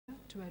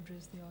to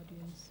address the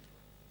audience.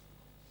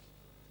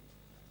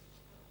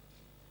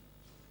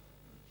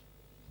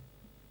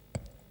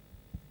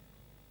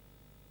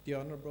 The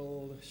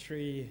Honorable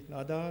Shri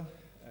Nadda,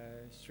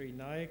 Shri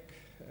Naik,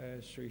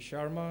 Shri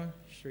Sharma,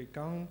 Shri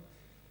Kang,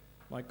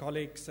 my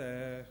colleagues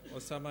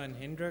Osama and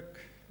Hendrik,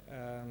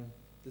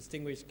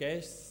 distinguished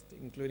guests,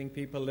 including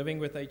people living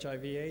with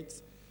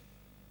HIV/AIDS,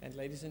 and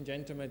ladies and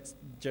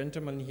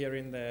gentlemen here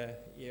in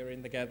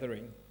the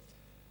gathering.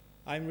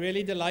 I'm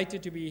really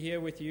delighted to be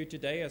here with you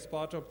today as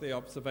part of the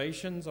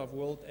observations of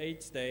World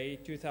AIDS Day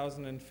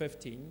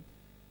 2015.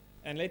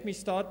 And let me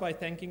start by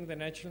thanking the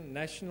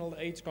National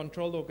AIDS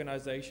Control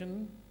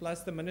Organization,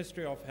 plus the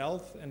Ministry of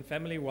Health and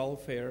Family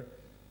Welfare,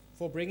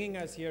 for bringing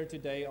us here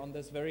today on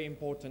this very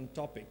important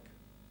topic.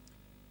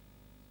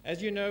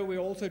 As you know, we're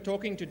also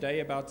talking today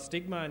about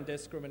stigma and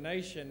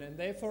discrimination, and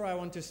therefore I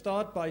want to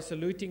start by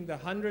saluting the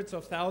hundreds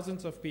of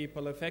thousands of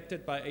people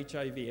affected by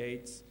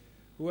HIV/AIDS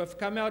who have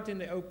come out in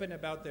the open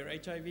about their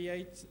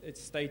HIV/AIDS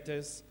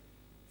status,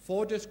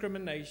 for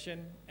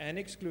discrimination and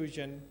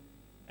exclusion,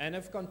 and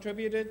have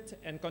contributed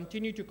and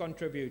continue to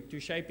contribute to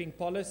shaping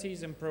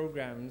policies and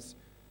programs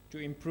to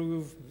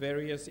improve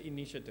various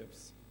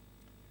initiatives.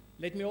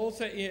 Let me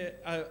also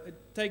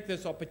take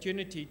this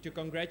opportunity to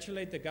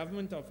congratulate the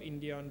Government of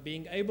India on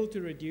being able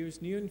to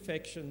reduce new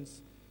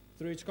infections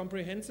through its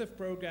comprehensive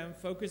program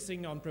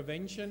focusing on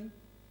prevention,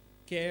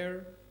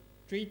 care,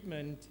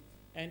 treatment,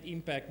 and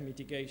impact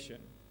mitigation.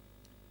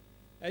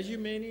 As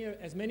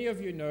many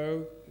of you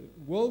know,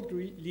 world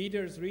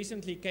leaders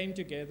recently came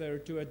together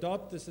to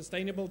adopt the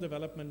Sustainable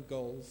Development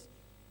Goals,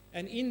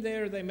 and in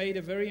there they made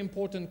a very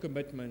important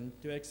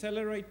commitment to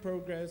accelerate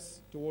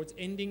progress towards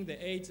ending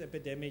the AIDS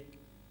epidemic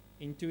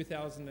in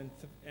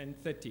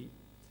 2030.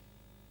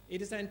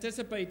 It is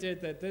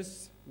anticipated that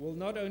this will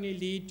not only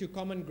lead to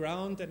common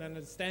ground and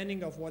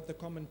understanding of what the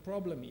common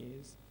problem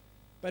is,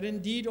 but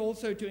indeed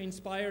also to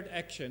inspired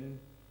action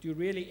to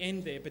really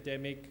end the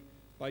epidemic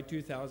by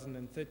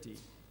 2030.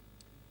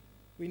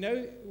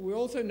 We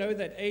also know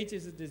that AIDS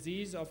is a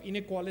disease of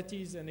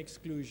inequalities and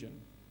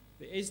exclusion.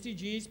 The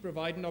SDGs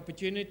provide an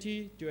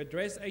opportunity to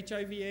address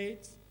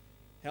HIV/AIDS,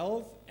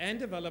 health, and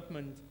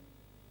development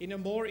in a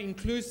more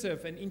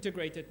inclusive and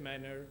integrated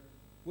manner,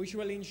 which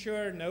will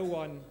ensure no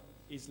one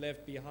is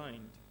left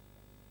behind.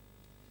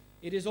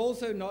 It is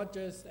also not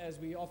just, as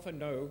we often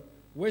know,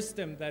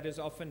 wisdom that is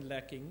often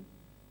lacking,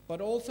 but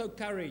also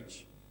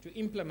courage to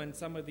implement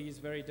some of these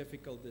very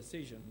difficult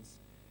decisions.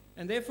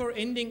 And therefore,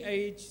 ending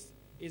AIDS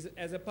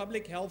as a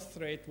public health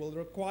threat will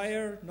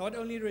require not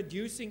only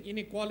reducing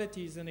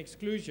inequalities and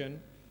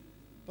exclusion,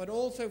 but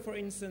also, for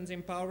instance,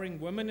 empowering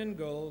women and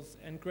girls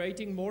and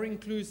creating more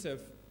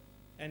inclusive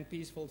and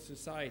peaceful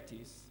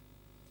societies.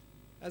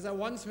 As I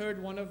once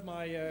heard one of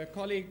my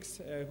colleagues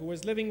who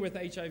was living with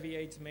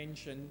HIV/AIDS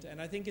mentioned,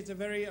 and I think it's a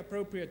very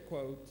appropriate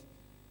quote,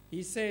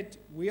 he said,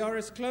 "We are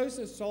as close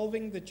as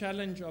solving the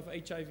challenge of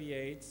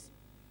HIV/AIDS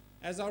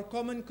as our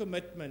common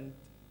commitment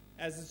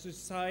as a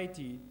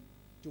society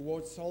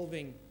towards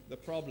solving the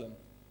problem."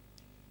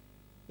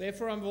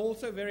 Therefore, I'm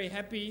also very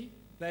happy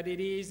that it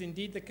is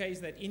indeed the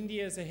case that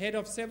India is ahead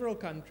of several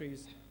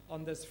countries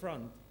on this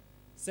front.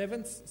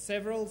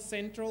 Several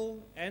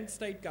central and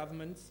state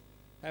governments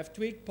have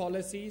tweaked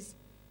policies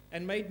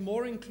and made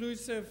more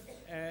inclusive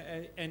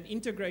and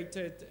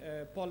integrated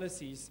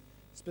policies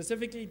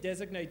specifically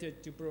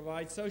designated to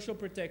provide social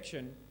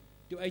protection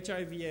to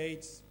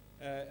HIV/AIDS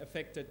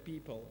affected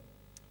people.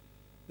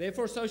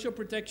 Therefore, social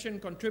protection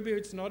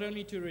contributes not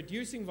only to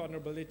reducing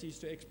vulnerabilities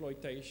to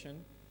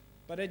exploitation,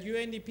 but at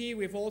UNDP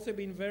we've also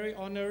been very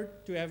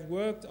honored to have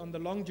worked on the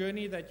long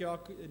journey that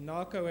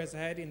NACO has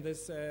had in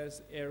this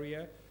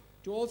area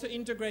to also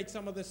integrate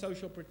some of the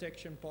social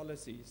protection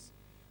policies.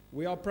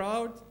 We are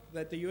proud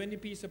that the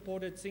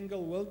UNDP-supported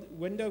Single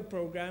Window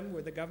program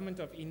with the Government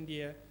of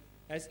India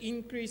has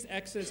increased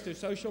access to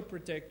social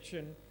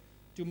protection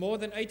to more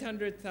than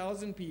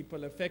 800,000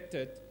 people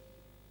affected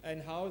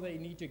and how they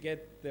need to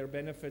get their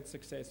benefits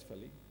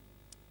successfully.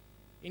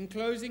 In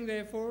closing,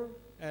 therefore,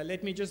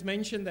 let me just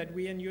mention that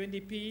we in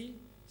UNDP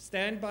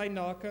stand by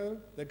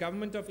NACO, the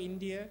Government of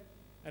India,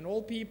 and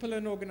all people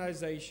and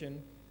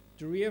organizations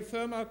to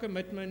reaffirm our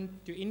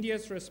commitment to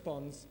India's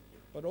response,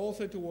 but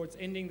also towards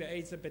ending the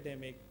AIDS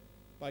epidemic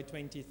by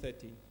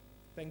 2030.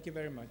 Thank you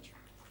very much.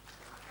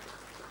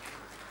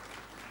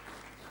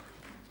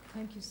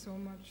 Thank you so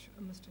much,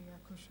 Mr.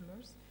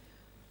 Yasso.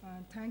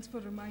 Thanks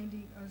for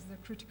reminding us the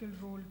critical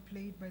role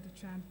played by the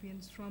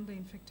champions from the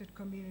infected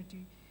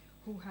community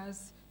who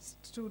has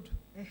stood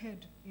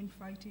ahead in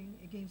fighting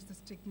against the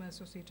stigma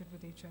associated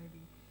with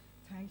HIV.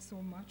 Thanks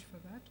so much for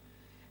that.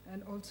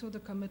 And also the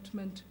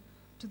commitment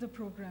to the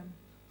program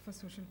for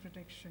social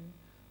protection.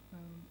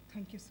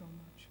 Thank you so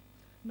much.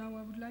 Now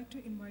I would like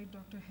to invite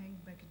Dr.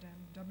 Henk Bekkedam,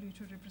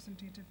 WHO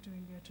representative to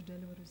India, to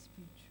deliver his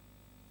speech.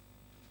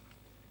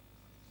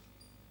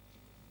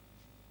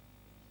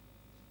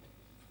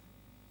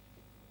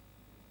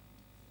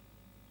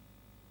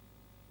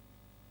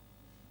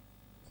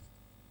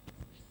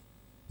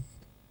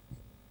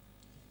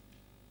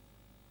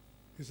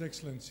 His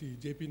Excellency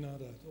J P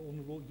Nadda, the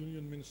Honorable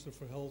Union Minister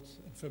for Health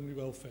and Family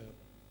Welfare,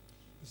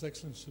 His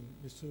Excellency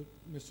Mr.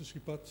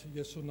 Shriapad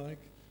Yasso Naik,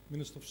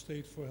 Minister of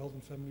State for Health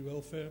and Family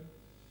Welfare,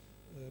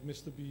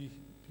 Mr.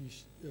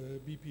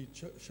 BP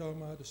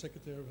Sharma, the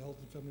Secretary of Health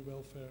and Family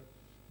Welfare,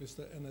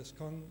 Mr. N.S.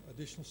 Kang,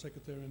 Additional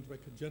Secretary and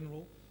Director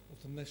General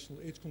of the National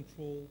AIDS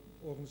Control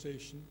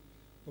Organization,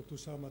 Dr.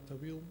 Osama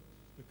Tawil,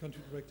 the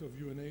Country Director of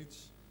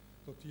UNAIDS,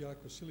 Dr. Jaak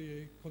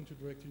Vasilier, Country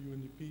Director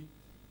UNDP,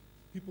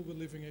 people with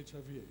living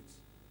HIV/AIDS,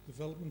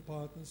 development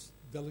partners,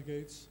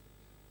 delegates,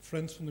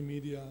 friends from the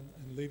media,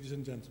 and ladies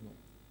and gentlemen.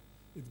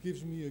 It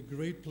gives me a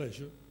great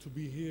pleasure to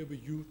be here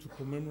with you to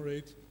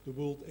commemorate the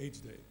World AIDS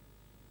Day.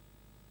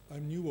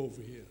 I'm new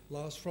over here.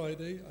 Last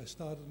Friday, I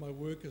started my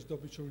work as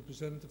WHO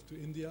representative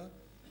to India,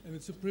 and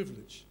it's a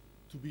privilege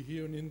to be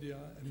here in India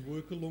and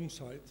work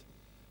alongside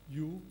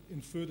you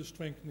in further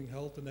strengthening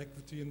health and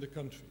equity in the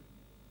country.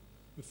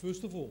 But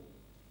first of all,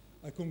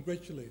 I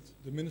congratulate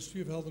the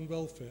Ministry of Health and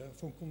Welfare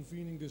for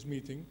convening this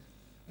meeting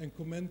and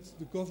commend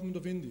the Government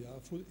of India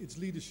for its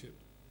leadership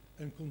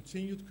and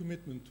continued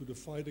commitment to the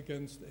fight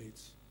against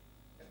AIDS.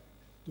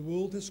 The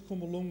world has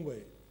come a long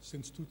way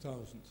since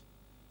 2000,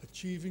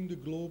 achieving the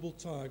global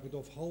target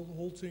of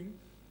halting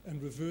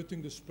and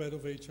reverting the spread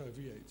of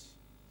HIV/AIDS.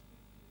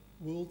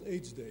 World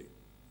AIDS Day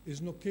is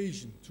an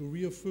occasion to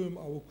reaffirm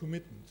our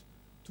commitment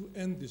to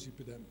end this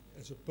epidemic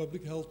as a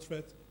public health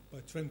threat by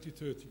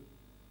 2030.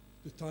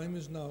 The time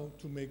is now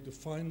to make the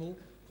final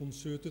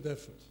concerted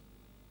effort.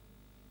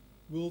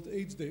 World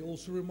AIDS Day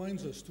also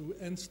reminds us to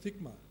end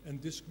stigma and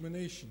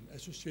discrimination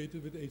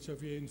associated with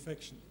HIV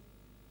infection.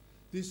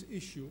 This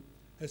issue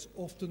has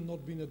often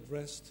not been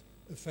addressed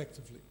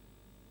effectively.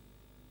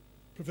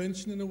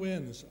 Prevention and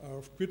awareness are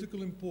of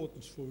critical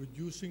importance for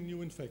reducing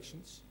new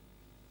infections,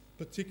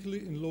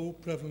 particularly in low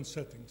prevalence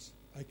settings.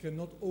 I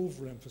cannot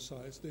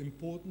overemphasize the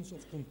importance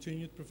of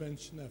continued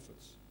prevention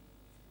efforts.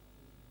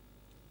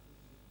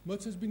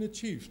 Much has been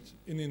achieved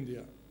in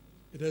India.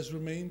 It has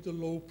remained a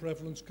low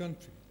prevalence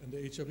country, and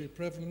the HIV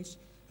prevalence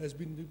has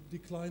been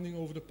declining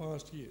over the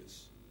past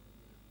years.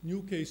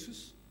 New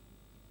cases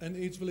and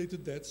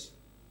AIDS-related deaths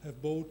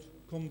have both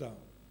come down.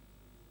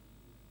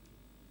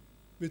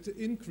 With the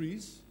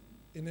increase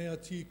in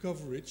ART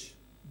coverage,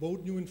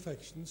 both new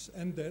infections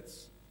and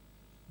deaths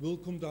will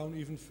come down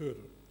even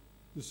further.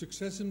 The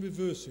success in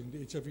reversing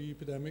the HIV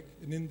epidemic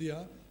in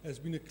India has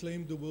been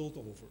acclaimed the world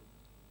over.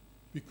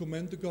 We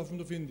commend the Government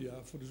of India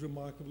for this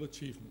remarkable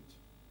achievement.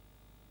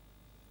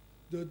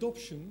 The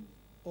adoption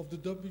of the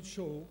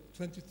WHO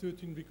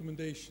 2013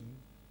 recommendation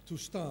to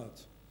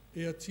start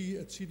ART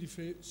at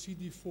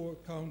CD4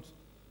 count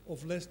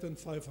of less than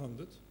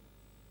 500,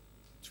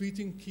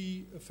 treating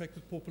key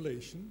affected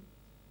population,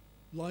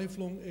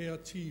 lifelong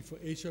ART for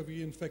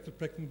HIV-infected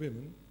pregnant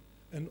women,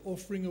 and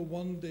offering a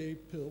one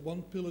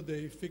pill a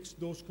day fixed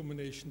dose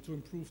combination to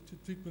improve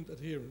treatment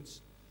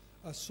adherence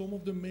are some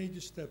of the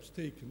major steps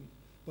taken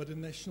by the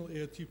National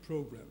ART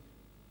Program.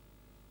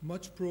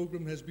 Much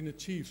progress has been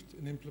achieved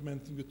in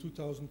implementing the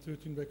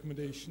 2013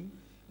 recommendation,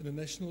 and the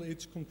National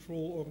AIDS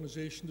Control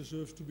Organization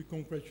deserves to be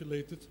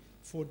congratulated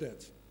for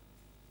that.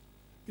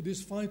 It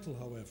is vital,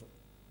 however,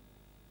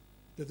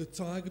 that the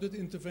targeted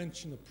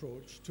intervention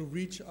approach to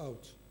reach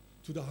out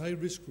to the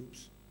high-risk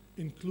groups,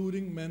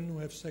 including men who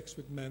have sex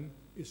with men,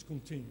 is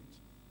continued.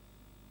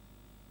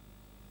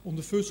 On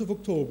the 1st of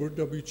October,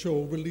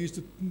 WHO released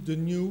the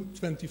new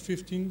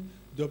 2015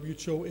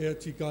 WHO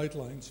ART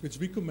guidelines, which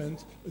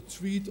recommend a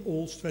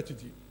treat-all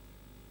strategy,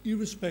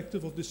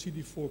 irrespective of the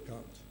CD4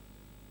 count.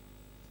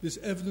 This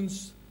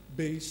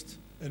evidence-based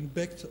and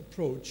backed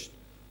approach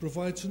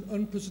provides an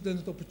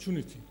unprecedented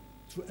opportunity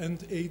to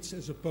end AIDS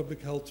as a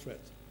public health threat,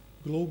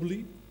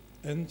 globally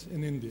and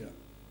in India.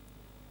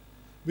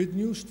 With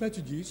new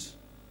strategies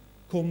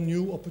come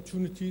new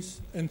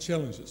opportunities and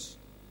challenges.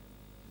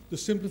 The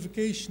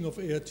simplification of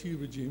ART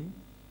regime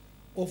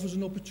offers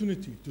an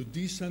opportunity to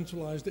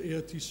decentralize the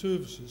ART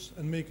services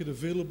and make it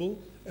available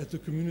at the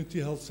community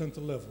health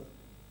center level.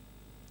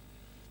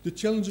 The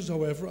challenges,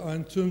 however, are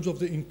in terms of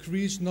the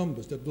increased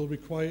numbers that will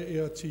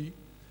require ART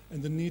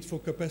and the need for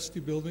capacity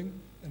building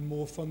and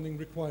more funding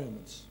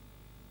requirements.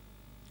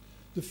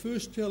 The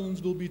first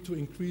challenge will be to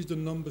increase the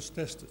numbers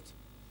tested,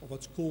 or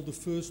what's called the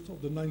first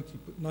of the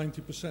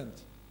 90%,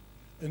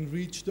 and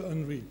reach the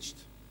unreached.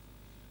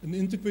 An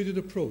integrated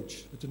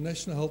approach with the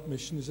National Health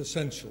Mission is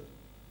essential.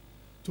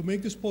 To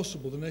make this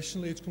possible, the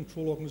National AIDS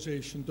Control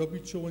Organization,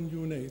 WHO and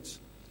UNAIDS,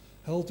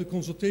 held a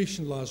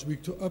consultation last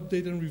week to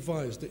update and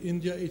revise the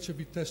India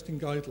HIV testing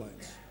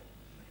guidelines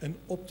and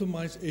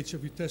optimize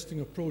HIV testing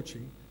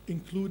approaching,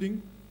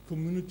 including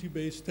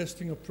community-based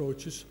testing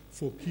approaches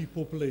for key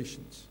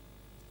populations.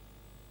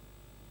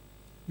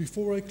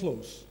 Before I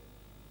close,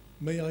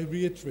 may I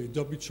reiterate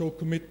WHO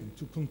commitment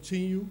to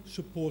continue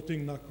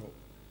supporting NACO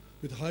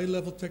with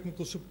high-level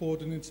technical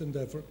support in its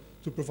endeavor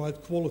to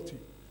provide quality,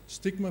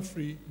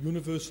 stigma-free,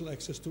 universal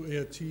access to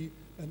ART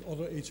and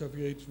other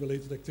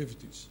HIV/AIDS-related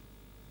activities.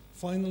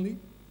 Finally,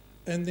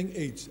 ending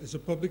AIDS as a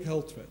public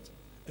health threat,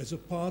 as a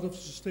part of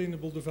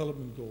Sustainable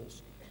Development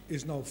Goals,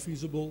 is now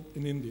feasible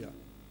in India.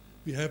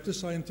 We have the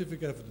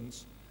scientific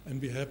evidence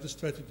and we have the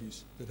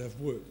strategies that have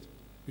worked.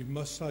 We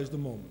must seize the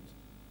moment.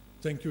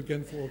 Thank you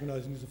again for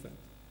organizing this event.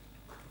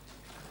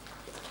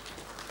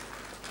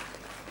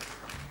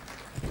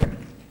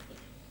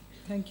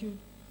 Thank you,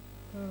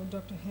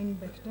 Dr. Heng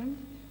Bekdem,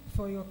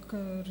 for your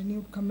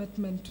renewed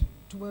commitment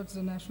towards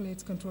the National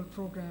AIDS Control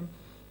Program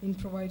in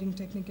providing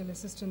technical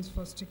assistance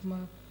for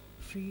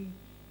stigma-free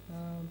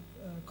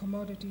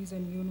commodities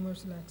and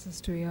universal access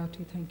to ART.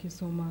 Thank you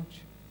so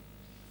much.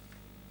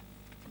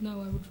 Now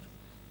I would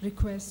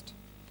request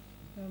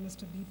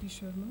Mr. B.P.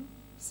 Sharma,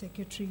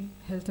 Secretary,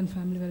 Health and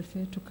Family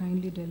Welfare, to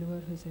kindly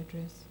deliver his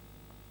address.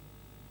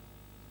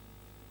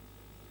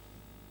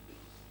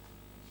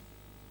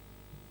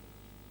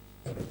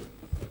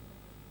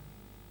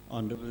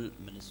 Honorable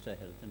Minister,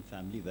 Health and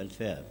Family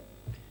Welfare,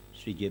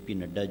 Shri J P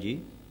Nadda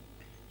ji,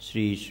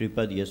 Shri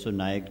Shriapad Yasso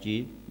Naik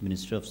ji,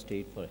 Minister of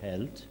State for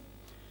Health,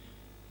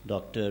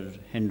 Dr.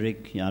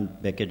 Hendrik Jan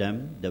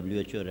Bekkedam,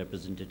 WHO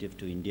Representative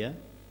to India,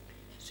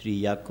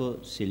 Shri Jaco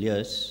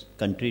Cilius,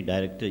 Country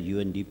Director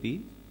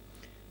UNDP,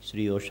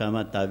 Shri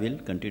Osama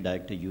Tawil, Country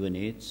Director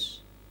UNAIDS,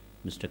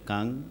 Mr.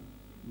 Kang,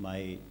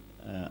 my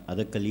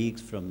other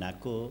colleagues from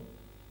NACO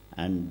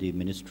and the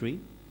Ministry,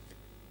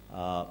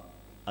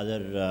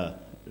 other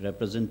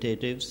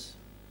representatives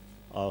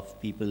of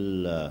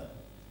people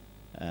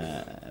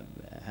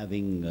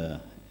having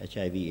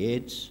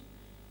HIV/AIDS,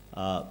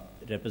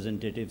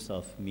 representatives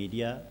of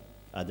media,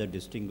 other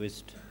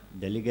distinguished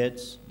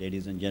delegates,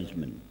 ladies and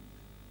gentlemen.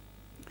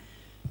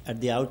 At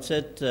the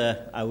outset,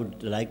 I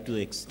would like to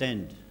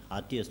extend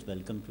heartiest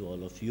welcome to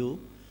all of you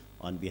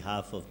on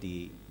behalf of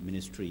the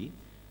Ministry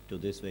to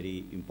this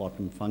very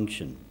important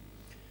function.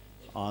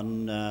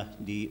 On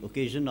the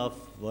occasion of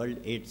World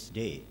AIDS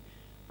Day,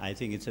 I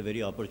think it's a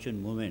very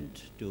opportune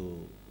moment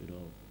to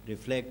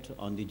reflect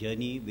on the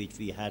journey which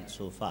we had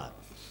so far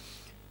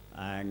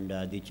and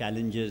the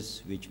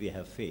challenges which we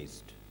have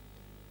faced.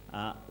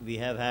 We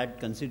have had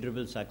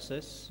considerable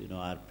success.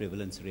 Our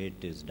prevalence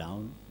rate is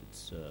down.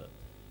 It's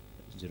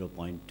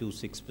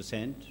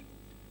 0.26%.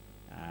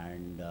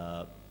 And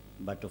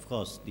but of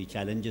course, the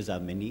challenges are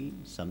many.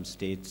 Some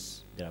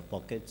states, there are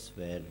pockets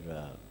where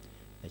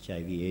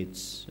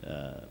HIV/AIDS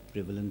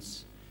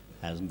prevalence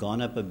has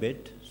gone up a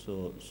bit.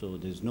 So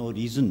there's no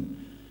reason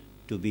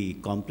to be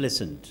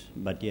complacent.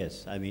 But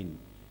yes, I mean,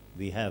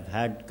 we have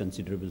had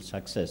considerable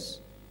success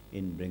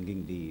in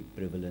bringing the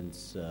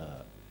prevalence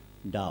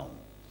down.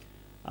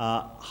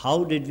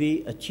 How did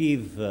we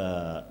achieve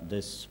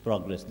this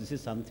progress? This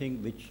is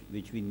something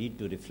which we need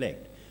to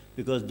reflect,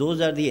 because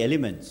those are the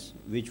elements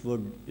which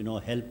would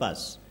help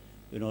us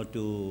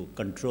to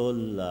control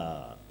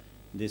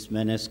this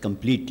menace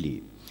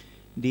completely.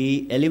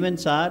 The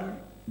elements are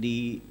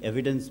the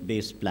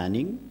evidence-based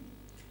planning,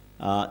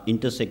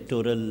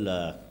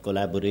 intersectoral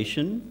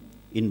collaboration,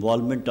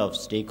 involvement of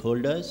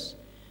stakeholders,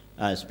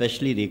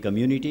 especially the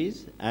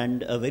communities,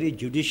 and a very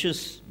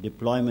judicious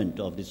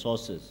deployment of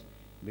resources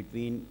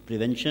between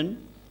prevention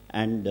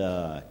and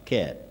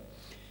care.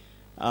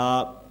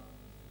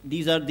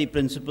 These are the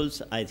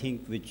principles, I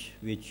think, which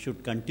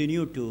should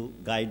continue to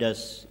guide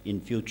us in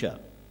future.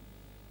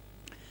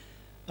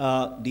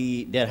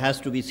 There has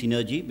to be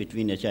synergy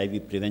between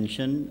HIV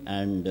prevention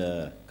and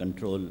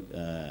control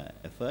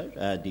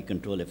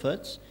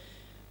efforts.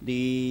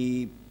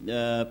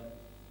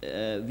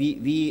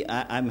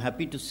 I'm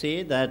happy to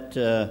say that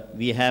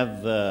we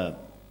have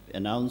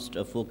announced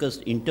a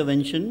focused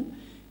intervention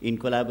in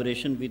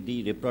collaboration with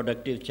the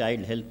Reproductive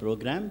Child Health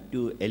Program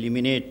to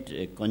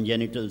eliminate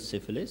congenital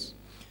syphilis.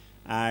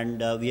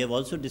 And we have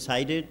also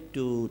decided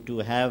to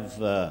have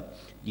the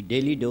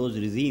daily dose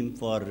regime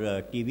for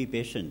TB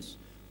patients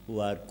who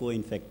are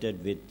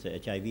co-infected with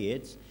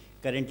HIV/AIDS.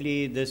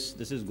 Currently, this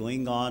is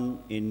going on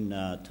in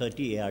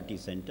 30 ART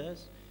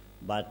centers,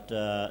 but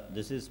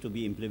this is to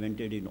be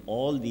implemented in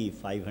all the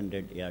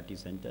 500 ART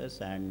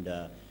centers, and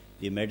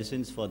the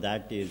medicines for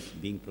that is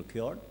being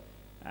procured.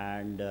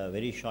 And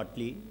very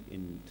shortly,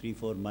 in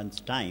 3-4 months'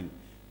 time,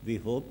 we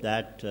hope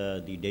that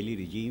the daily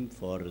regime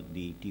for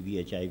the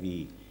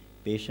TB/HIV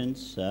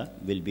patients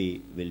will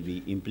be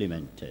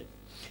implemented.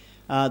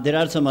 There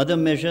are some other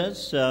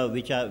measures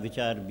which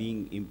are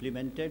being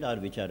implemented or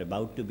which are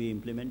about to be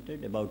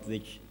implemented, about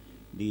which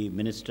the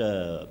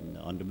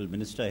Honorable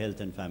Minister,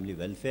 Health and Family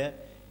Welfare,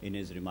 in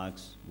his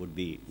remarks would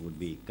be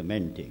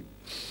commenting.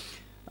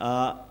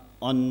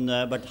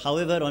 But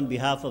however, on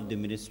behalf of the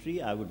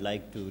Ministry, I would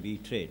like to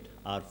reiterate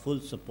our full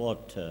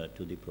support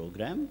to the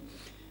program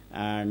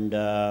and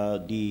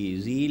the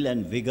zeal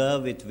and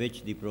vigor with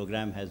which the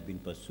program has been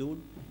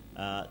pursued.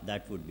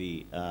 That would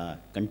be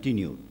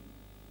continued.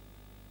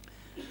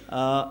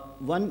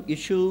 One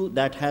issue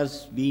that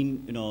has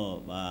been,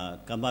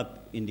 come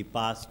up in the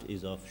past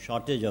is of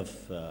shortage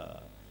of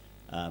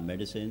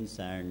medicines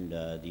and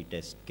the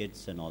test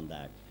kits and all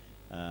that.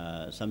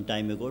 Some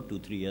time ago,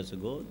 2-3 years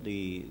ago,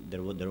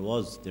 there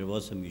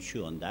was some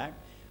issue on that.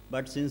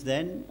 But since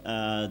then,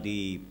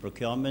 the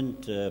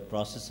procurement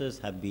processes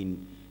have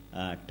been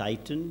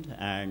tightened,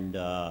 and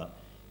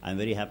I'm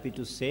very happy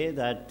to say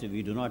that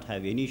we do not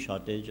have any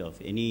shortage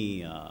of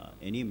any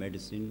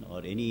medicine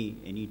or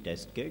any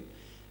test kit,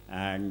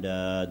 and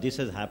this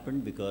has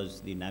happened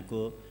because the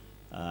NACO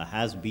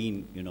has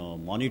been,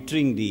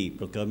 monitoring the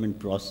procurement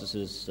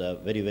processes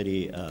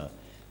very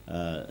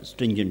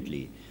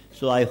stringently.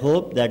 So I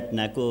hope that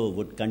NACO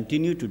would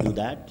continue to do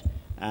that,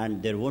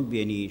 and there won't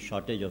be any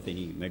shortage of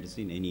any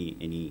medicine,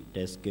 any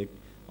test kit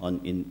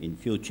in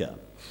future.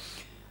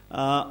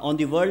 On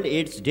the World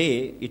AIDS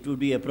Day, it would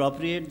be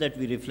appropriate that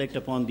we reflect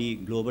upon the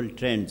global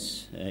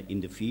trends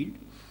in the field.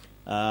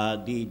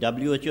 The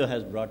WHO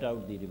has brought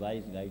out the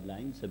revised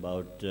guidelines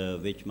about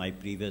which my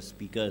previous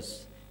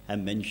speakers have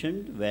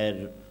mentioned,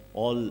 where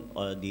all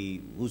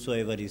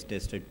whosoever is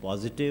tested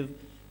positive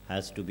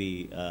has to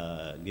be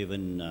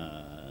given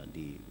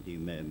the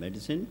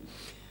medicine.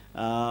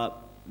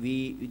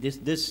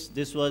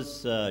 This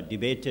was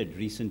debated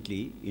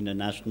recently in a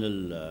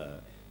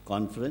national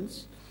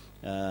conference,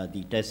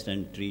 the test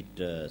and treat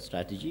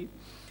strategy.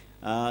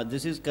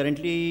 This is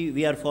currently,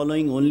 we are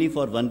following only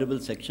for vulnerable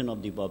section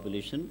of the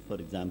population, for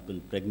example,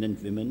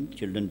 pregnant women,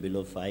 children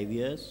below 5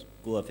 years,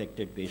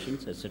 co-affected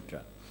patients,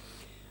 etc.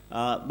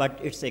 But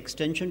its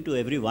extension to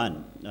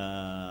everyone,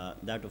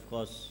 that of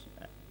course,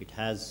 it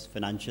has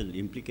financial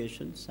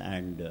implications,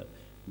 and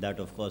that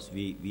of course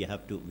we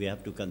have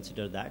to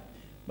consider that.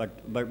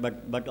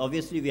 But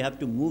obviously we have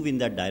to move in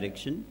that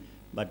direction,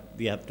 but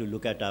we have to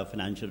look at our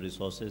financial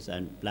resources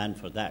and plan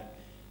for that.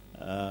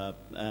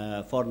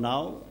 For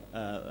now,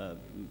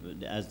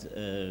 as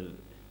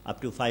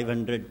up to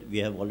 500, we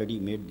have already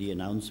made the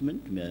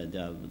announcement.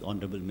 The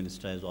Honorable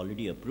Minister has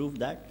already approved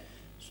that.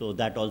 So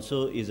that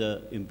also is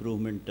an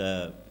improvement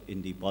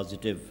in the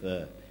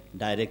positive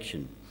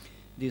direction.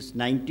 This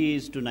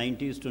 90s to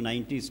 90s to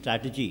 90s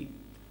strategy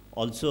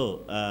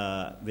also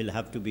will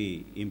have to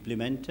be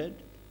implemented.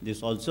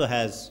 This also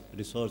has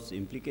resource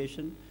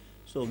implication.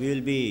 So we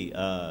will be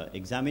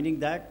examining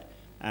that,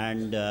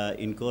 and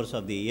in course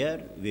of the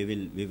year,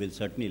 we will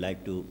certainly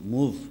like to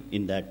move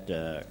in that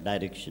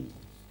direction.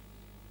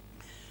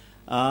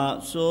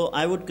 So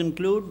I would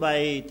conclude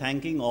by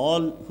thanking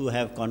all who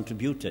have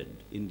contributed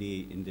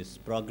in this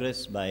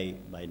progress by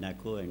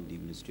NACO and the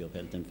Ministry of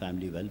Health and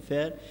Family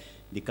Welfare,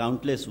 the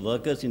countless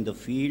workers in the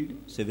field,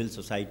 civil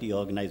society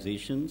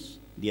organizations,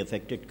 the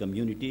affected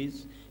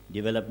communities,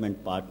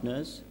 development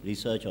partners,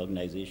 research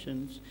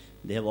organizations.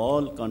 They have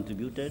all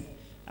contributed,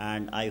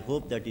 and I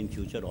hope that in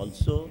future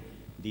also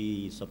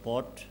the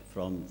support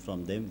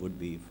from them would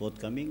be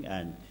forthcoming,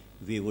 and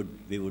we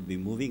would be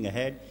moving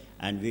ahead,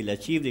 and we'll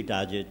achieve the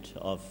target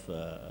of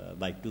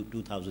by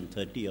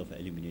 2030 of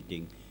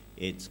eliminating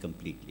AIDS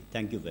completely.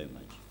 Thank you very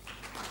much.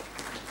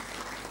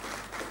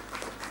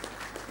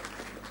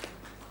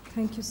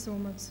 Thank you so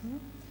much, sir,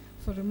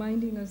 for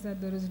reminding us that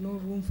there is no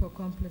room for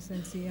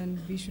complacency, and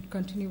we should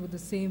continue with the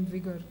same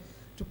vigor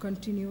to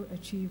continue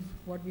achieve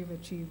what we've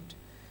achieved.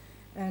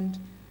 And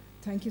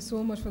thank you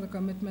so much for the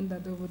commitment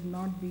that there would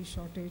not be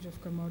shortage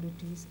of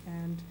commodities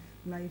and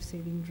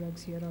life-saving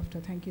drugs hereafter.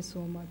 Thank you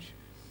so much.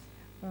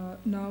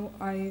 Now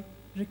I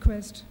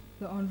request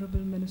the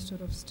Honorable Minister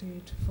of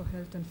State for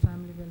Health and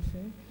Family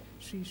Welfare,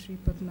 Shri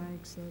Shriapad Yasso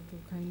Naik, sir, to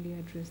kindly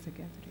address the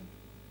gathering.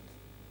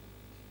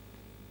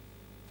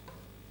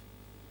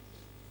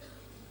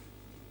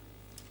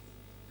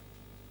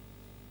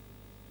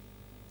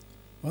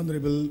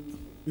 Honorable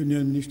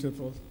Union Minister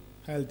for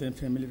Health and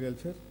Family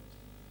Welfare,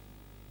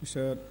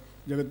 Mr.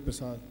 Jagat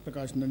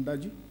Prakash Nanda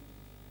ji,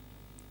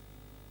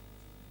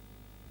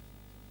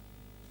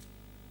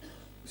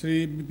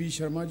 Shri B.P.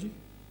 Sharma ji,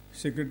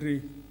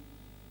 Secretary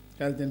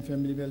Health and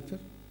Family Welfare,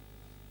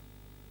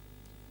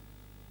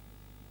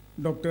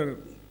 Dr.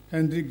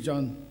 Hendrik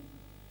Jan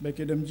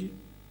Bekkedam ji,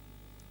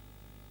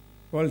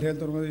 World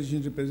Health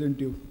Organization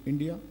Representative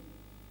India,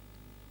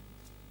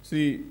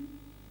 Shri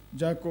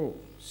Jaco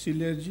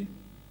Siller ji,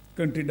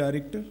 Country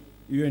Director,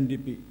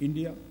 UNDP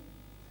India,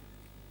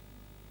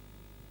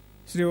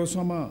 Shri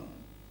Osama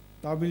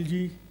Tabil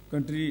ji,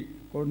 Country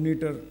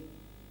Coordinator,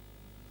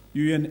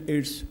 UN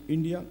AIDS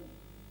India,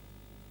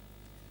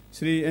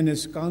 Shri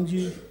N.S. Kang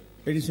ji,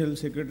 Additional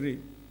Secretary,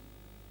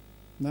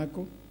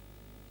 NACO,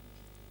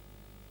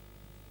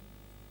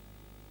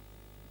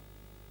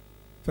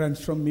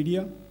 friends from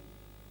media,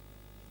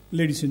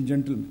 ladies and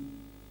gentlemen.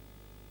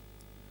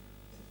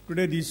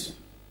 Today this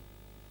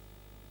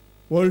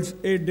World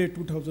AIDS Day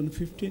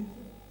 2015,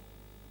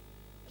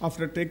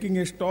 after taking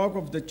a stock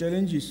of the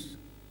challenges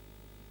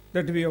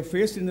that we have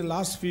faced in the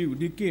last few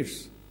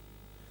decades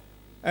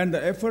and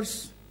the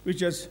efforts which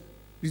has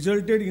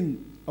resulted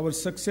in our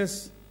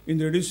success in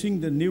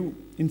reducing the new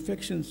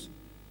infections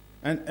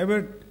and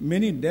avert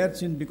many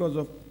deaths because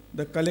of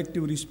the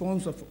collective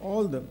response of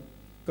all the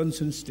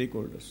concerned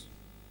stakeholders.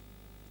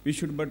 We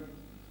should but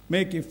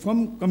make a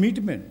firm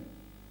commitment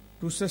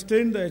to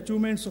sustain the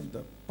achievements of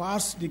the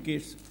past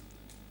decades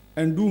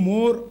and do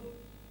more,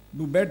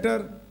 do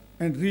better,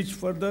 and reach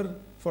further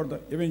for the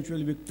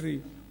eventual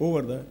victory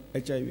over the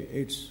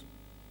HIV/AIDS.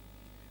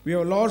 We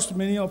have lost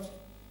many of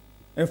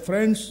our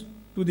friends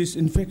to this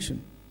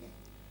infection,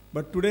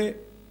 but today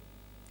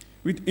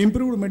With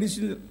improved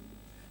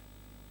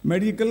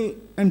medical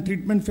and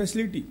treatment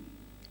facility,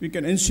 we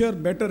can ensure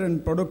better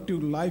and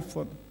productive life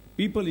for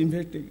people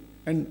infected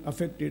and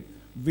affected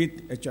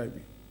with HIV.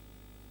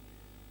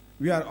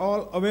 We are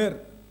all aware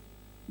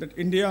that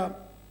India,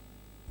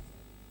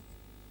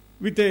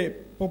 with a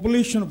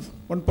population of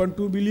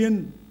 1.2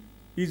 billion,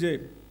 is a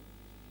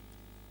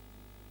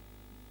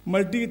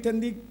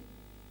multi-ethnic,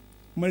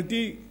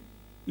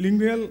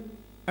 multilingual,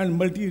 and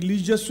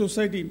multi-religious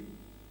society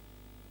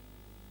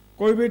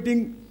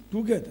cohabiting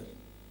together.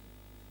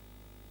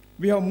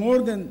 We have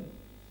more than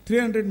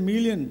 300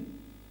 million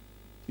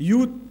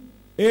youth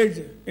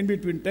aged in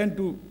between 10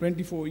 to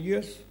 24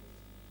 years.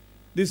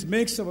 This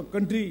makes our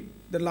country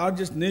the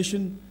largest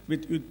nation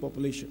with youth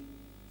population.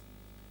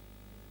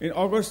 In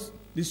August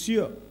this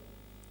year,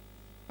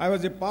 I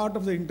was a part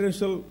of the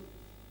International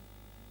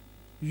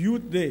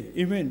Youth Day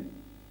event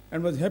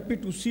and was happy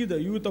to see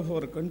the youth of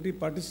our country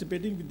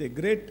participating with a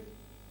great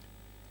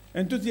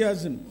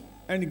enthusiasm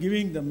and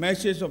giving the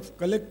message of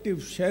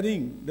collective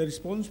sharing the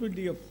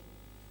responsibility of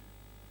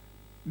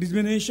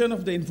dissemination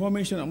of the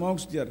information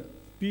amongst their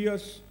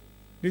peers,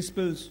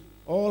 dispels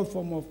all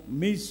form of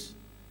myths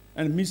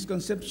and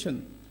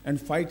misconception and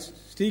fights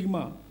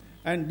stigma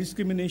and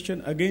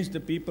discrimination against the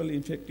people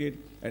infected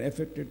and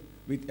affected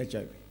with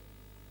HIV.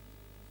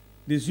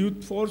 This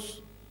youth force,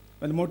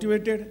 when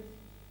motivated,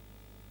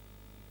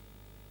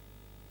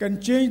 can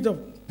change the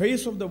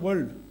face of the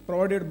world,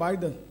 provided by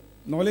the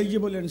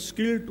knowledgeable and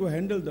skilled to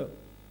handle the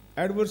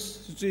adverse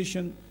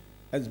situation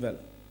as well.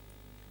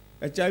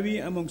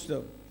 HIV, amongst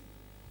the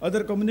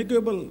other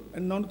communicable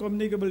and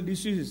non-communicable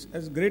diseases,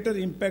 has greater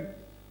impact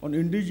on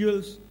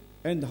individuals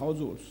and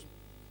households.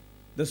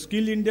 The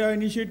Skill India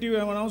initiative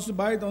announced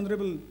by the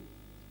Honorable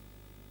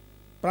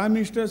Prime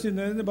Minister Shri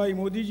Narendra Bhai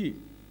Modi ji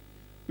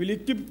will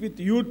equip with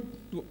youth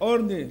to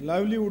earn a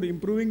livelihood,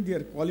 improving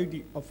their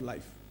quality of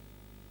life.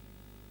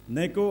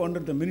 NACO, under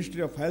the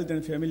Ministry of Health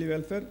and Family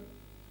Welfare,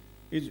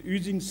 is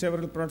using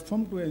several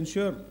platforms to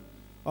ensure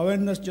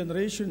awareness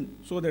generation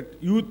so that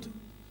youth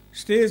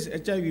stays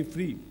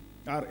HIV-free,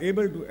 are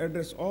able to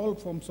address all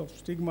forms of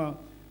stigma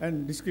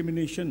and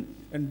discrimination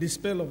and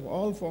dispel of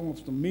all forms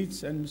of the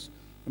myths and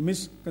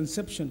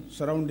misconception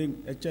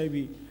surrounding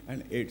HIV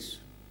and AIDS.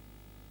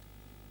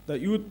 The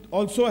youth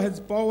also has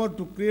power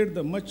to create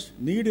the much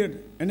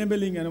needed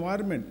enabling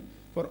environment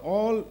for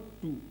all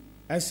to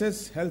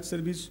access health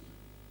service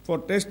for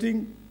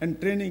testing and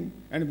training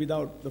and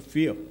without the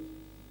fear.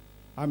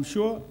 I'm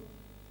sure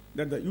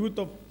that the youth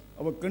of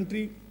our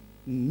country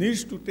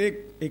needs to take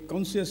a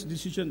conscious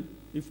decision,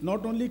 if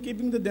not only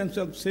keeping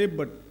themselves safe,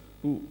 but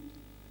to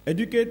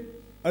educate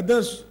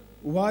others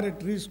who are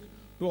at risk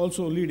to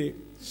also lead a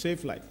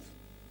safe life.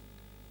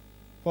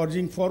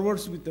 Forging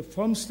forwards with a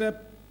firm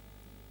step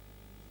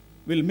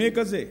will make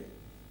us a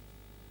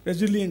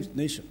resilient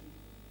nation.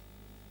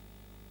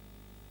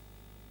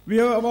 We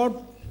have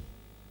about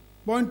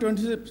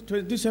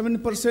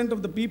 0.27%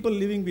 of the people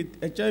living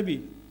with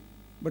HIV,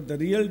 but the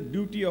real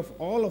duty of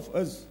all of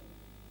us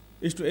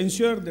is to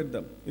ensure that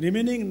the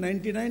remaining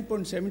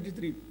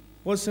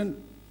 99.73%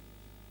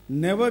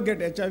 never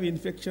get HIV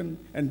infection,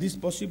 and this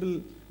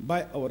possible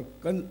by our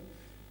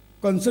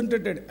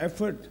concentrated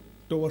effort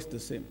towards the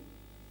same.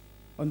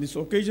 On this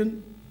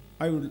occasion,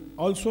 I would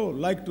also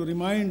like to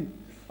remind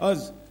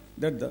us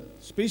that the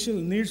special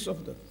needs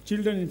of the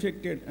children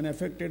infected and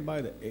affected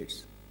by the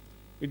AIDS.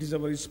 It is our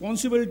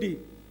responsibility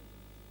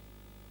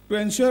to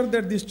ensure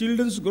that these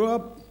children grow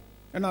up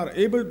and are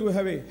able to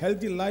have a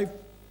healthy life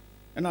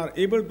and are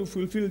able to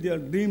fulfill their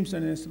dreams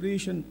and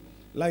aspirations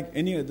like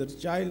any other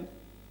child.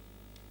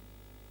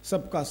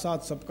 Sabka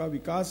Saath, Sabka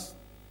Vikas.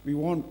 We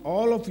want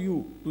all of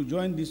you to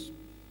join this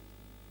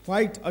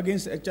fight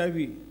against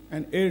HIV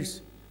and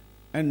AIDS,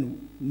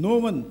 and no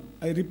one,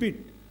 I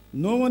repeat,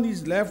 no one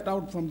is left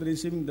out from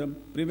receiving the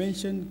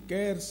prevention,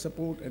 care,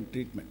 support, and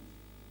treatment.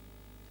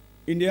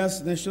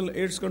 India's National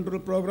AIDS Control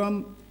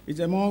Program is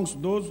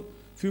amongst those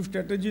few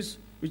strategies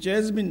which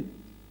has been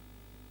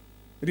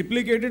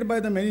replicated by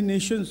the many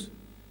nations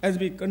as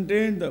we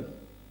contain the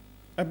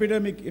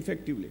epidemic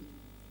effectively.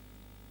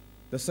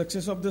 The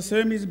success of the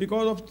same is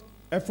because of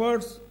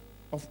efforts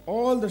of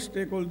all the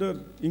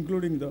stakeholders,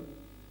 including the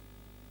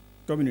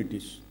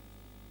communities.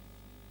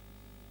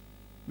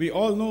 We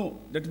all know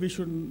that we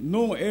should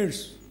know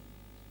AIDS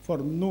for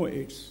no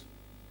AIDS,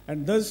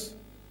 and thus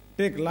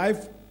take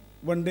life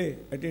one day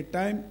at a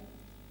time,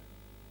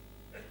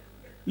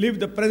 live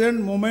the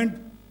present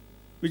moment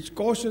with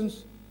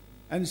cautions,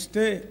 and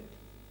stay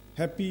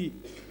happy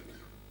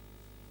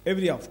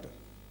ever after.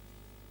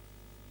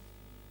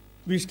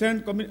 We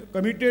stand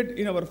committed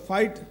in our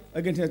fight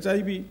against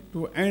HIV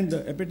to end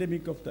the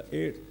epidemic of the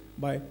AIDS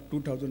by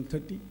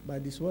 2030. By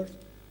this word,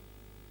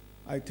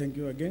 I thank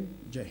you again.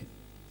 Jai Hind.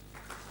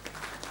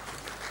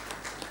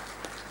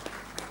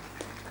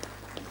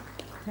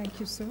 Thank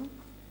you, sir.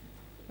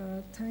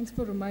 Thanks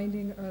for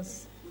reminding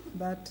us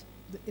that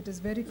it is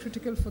very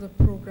critical for the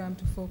program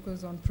to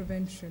focus on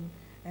prevention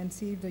and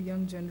save the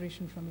young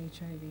generation from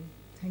HIV.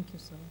 Thank you,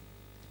 sir.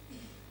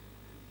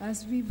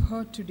 As we've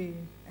heard today,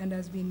 and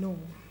as we know,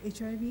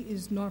 HIV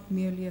is not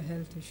merely a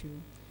health issue.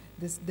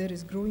 There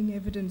is growing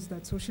evidence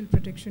that social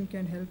protection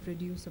can help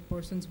reduce a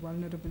person's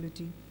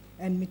vulnerability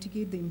and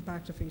mitigate the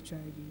impact of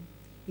HIV.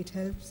 It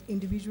helps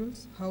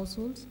individuals,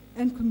 households,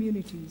 and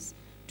communities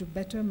to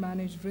better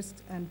manage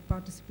risks and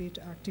participate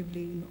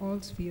actively in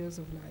all spheres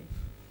of life.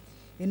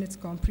 In its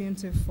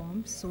comprehensive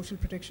forms, social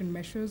protection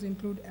measures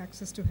include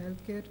access to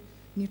healthcare,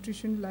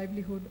 nutrition,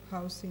 livelihood,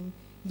 housing,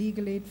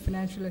 legal aid,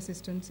 financial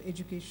assistance,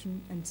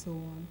 education, and so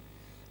on.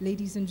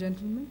 Ladies and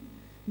gentlemen,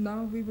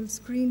 now we will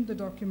screen the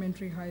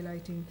documentary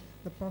highlighting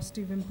the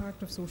positive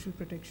impact of social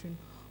protection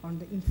on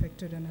the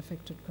infected and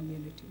affected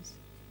communities.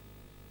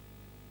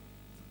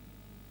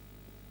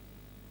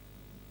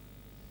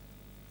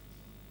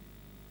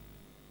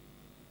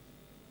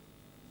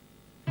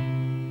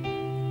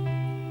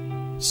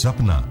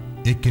 सपना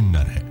एक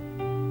किन्नर है।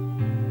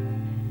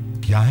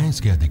 क्या है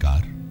इसके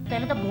अधिकार?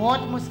 पहले तो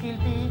बहुत मुश्किल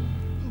थी,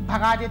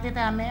 भगा देते थे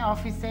हमें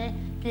ऑफिस से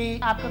कि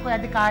आपका कोई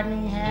अधिकार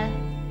नहीं है।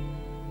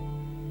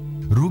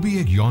 रूबी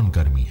एक यौन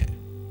कर्मी है।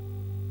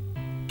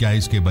 क्या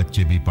इसके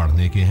बच्चे भी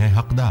पढ़ने के हैं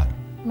हकदार?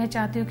 मैं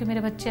चाहती हूँ कि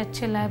मेरे बच्चे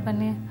अच्छे लायक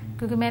बने,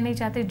 क्योंकि मैं नहीं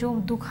चाहती जो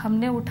दुख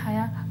हमने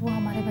उठाया वो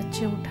हमारे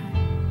बच्चे उठाए।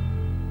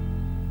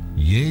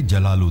 ये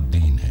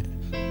जलालुद्दीन है।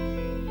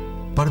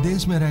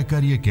 परदेश में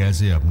रहकर ये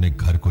कैसे अपने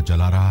घर को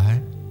चला रहा है।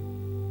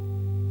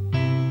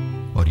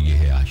 और ये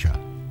है आशा,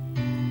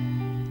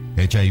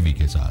 HIV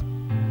के साथ।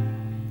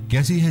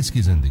 कैसी है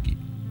इसकी जिंदगी?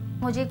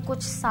 मुझे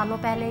कुछ सालों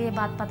पहले ये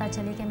बात पता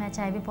चली कि मैं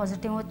HIV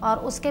पॉजिटिव हूँ, और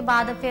उसके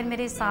बाद फिर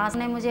मेरी सास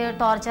ने मुझे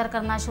टॉर्चर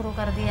करना शुरू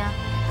कर दिया।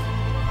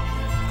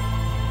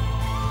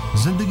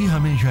 जिंदगी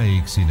हमेशा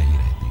एक सी नहीं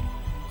रहती,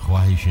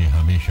 ख्वाहिशें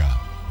हमेशा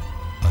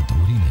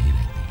अधूरी नहीं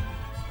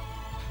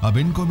रहती। अब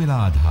इनको मिला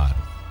आधार,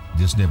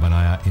 जिसने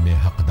बनाया इन्हें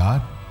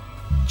हकदार,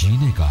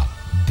 जीने का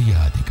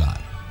दिया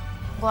अधिकार।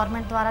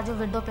 गवर्नमेंट द्वारा जो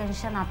विडो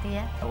पेंशन आती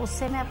है, तो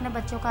उससे मैं अपने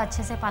बच्चों का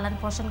अच्छे से पालन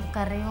पोषण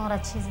कर रही हूँ और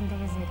अच्छी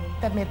जिंदगी जी रही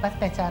हूँ। तब मेरे पास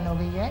पहचान हो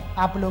गई है,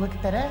 आप लोगों की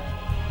तरह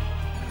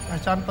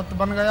पहचान पत्र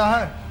बन गया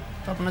है,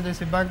 तो अपना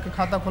जैसे बैंक का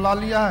खाता खुला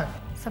लिया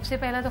है। सबसे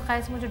पहला तो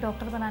ख्वाहिश मुझे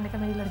डॉक्टर बनाने का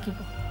मेरी लड़की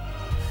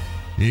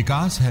को। एक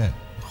आस है,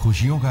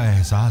 खुशियों का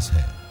एहसास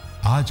है।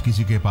 आज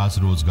किसी के पास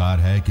रोजगार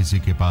है, किसी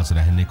के पास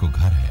रहने को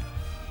घर है,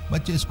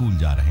 बच्चे स्कूल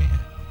जा रहे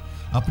हैं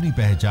अपनी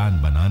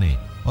पहचान बनाने,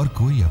 और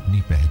कोई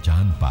अपनी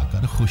पहचान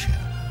पाकर खुश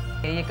है।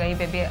 ये कहीं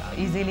पे भी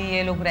इजीली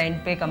ये लोग रेंट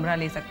पे कमरा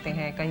ले सकते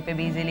हैं, कहीं पे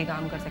भी इजीली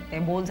काम कर सकते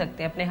हैं, बोल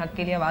सकते हैं, अपने हक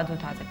के लिए आवाज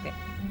उठा सकते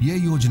हैं। ये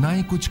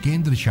योजनाएं कुछ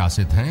केंद्र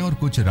शासित हैं और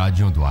कुछ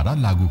राज्यों द्वारा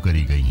लागू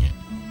करी गई हैं,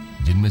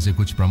 जिनमें से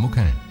कुछ प्रमुख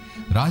हैं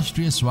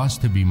राष्ट्रीय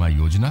स्वास्थ्य बीमा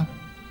योजना,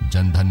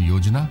 जनधन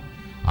योजना,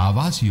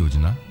 आवास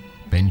योजना,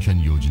 पेंशन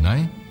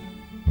योजनाएं,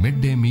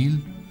 मिड डे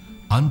मील,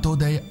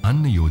 अंत्योदय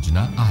अन्न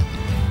योजना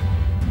आदि।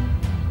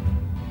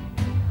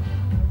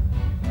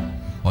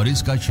 और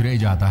इसका श्रेय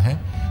जाता है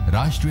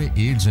राष्ट्रीय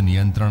एड्स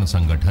नियंत्रण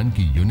संगठन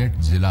की यूनिट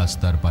जिला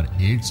स्तर पर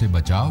एड्स से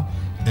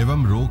बचाव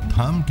एवं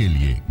रोकथाम के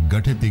लिए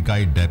गठित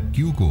इकाई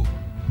डेप्क्यू को,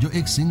 जो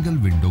एक सिंगल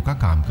विंडो का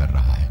काम कर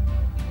रहा है।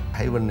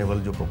 हाई वल्नरेबल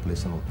जो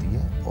पॉपुलेशन होती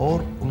है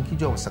और उनकी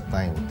जो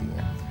आवश्यकताएं होती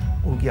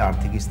हैं, उनकी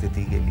आर्थिक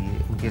स्थिति के लिए,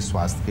 उनके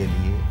स्वास्थ्य के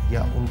लिए,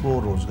 या उनको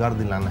रोजगार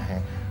दिलाना है,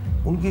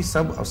 उनकी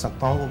सब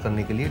आवश्यकताओं को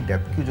करने के लिए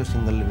डेप्क्यू जो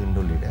सिंगल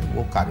विंडो लीड है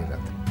वो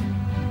कार्यरत है।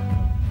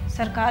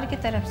 सरकार की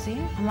तरफ से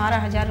हमारा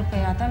 1000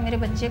 रुपये आता है, मेरे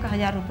बच्चे का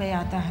 1000 रुपये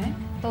आता है,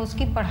 तो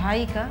उसकी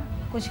पढ़ाई का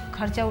कुछ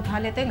खर्चा उठा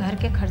लेते हैं, घर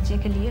के खर्चे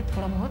के लिए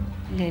थोड़ा बहुत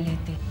ले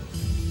लेते हैं।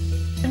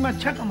 मैं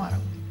अच्छा कमा रहा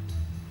हूँ,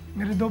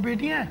 मेरी 2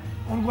 बेटियां हैं,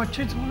 उनको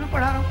अच्छे स्कूल में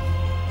पढ़ा रहा हूँ।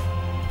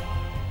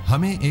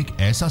 हमें एक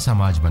ऐसा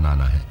समाज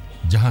बनाना है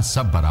जहां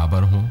सब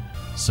बराबर हों,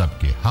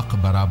 सबके हक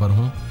बराबर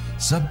हों,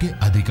 सबके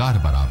अधिकार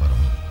बराबर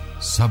हों,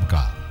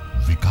 सबका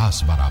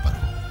विकास बराबर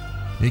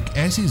हो। एक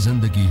ऐसी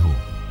जिंदगी हो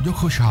जो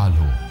खुशहाल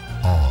हो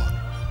और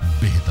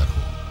बेहतर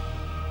हो।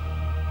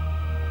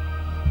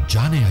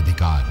 जाने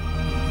अधिकार,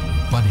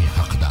 बने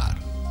हकदार।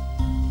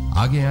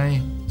 आगे आए,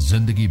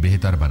 जिंदगी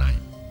बेहतर बनाएं।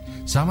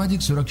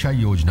 सामाजिक सुरक्षा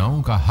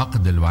योजनाओं का हक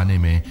दिलवाने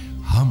में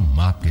हम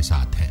आपके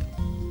साथ हैं।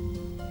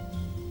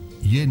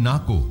 ये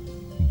नाको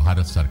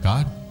भारत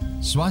सरकार,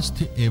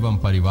 स्वास्थ्य एवं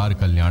परिवार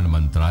कल्याण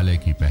मंत्रालय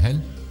की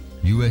पहल,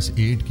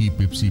 यूएसएड की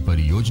पिप्सी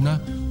परियोजना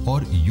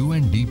और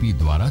यूएनडीपी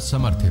द्वारा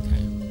समर्थित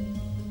है।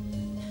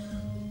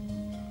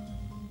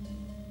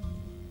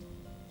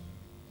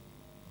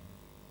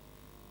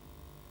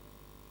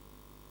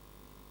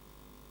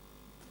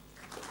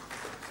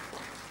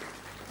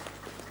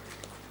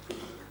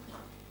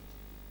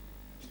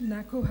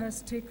 NACO has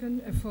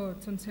taken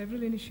efforts on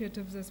several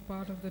initiatives as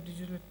part of the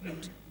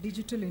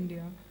Digital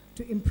India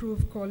to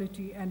improve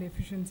quality and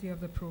efficiency of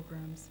the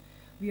programs.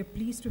 We are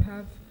pleased to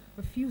have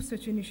a few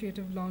such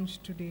initiatives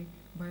launched today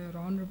by our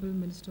Honorable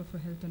Minister for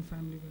Health and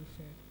Family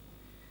Welfare.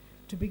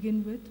 To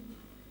begin with,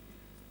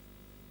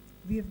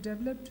 we have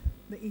developed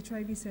the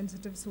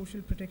HIV-sensitive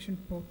social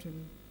protection portal.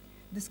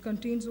 This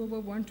contains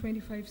over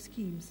 125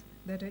 schemes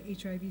that are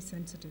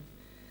HIV-sensitive.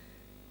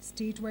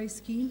 Statewide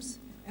schemes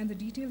and the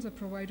details are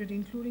provided,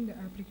 including the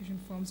application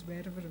forms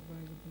wherever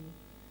available.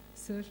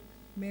 Sir,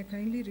 may I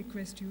kindly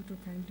request you to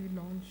kindly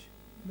launch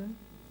the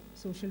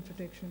social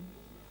protection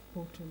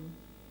portal.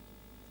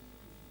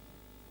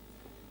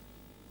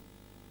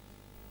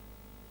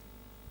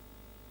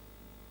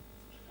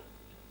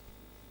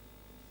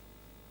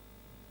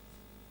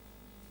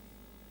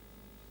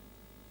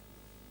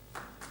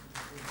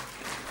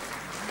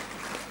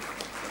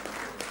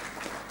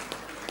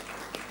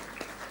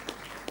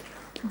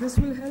 This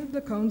will help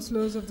the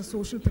counselors of the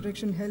Social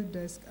Protection Help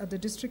Desk at the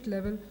district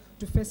level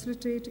to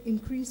facilitate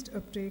increased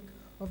uptake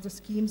of the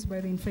schemes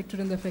by the infected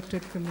and the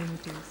affected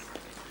communities.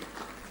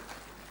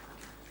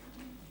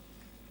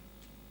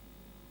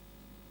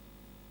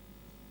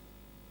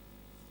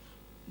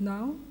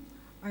 Now,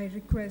 I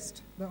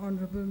request the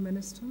Honorable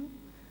Minister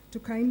to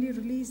kindly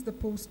release the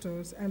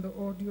posters and the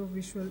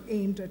audio-visual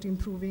aimed at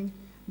improving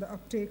the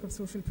uptake of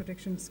social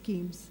protection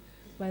schemes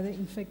by the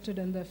infected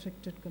and the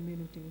affected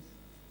communities.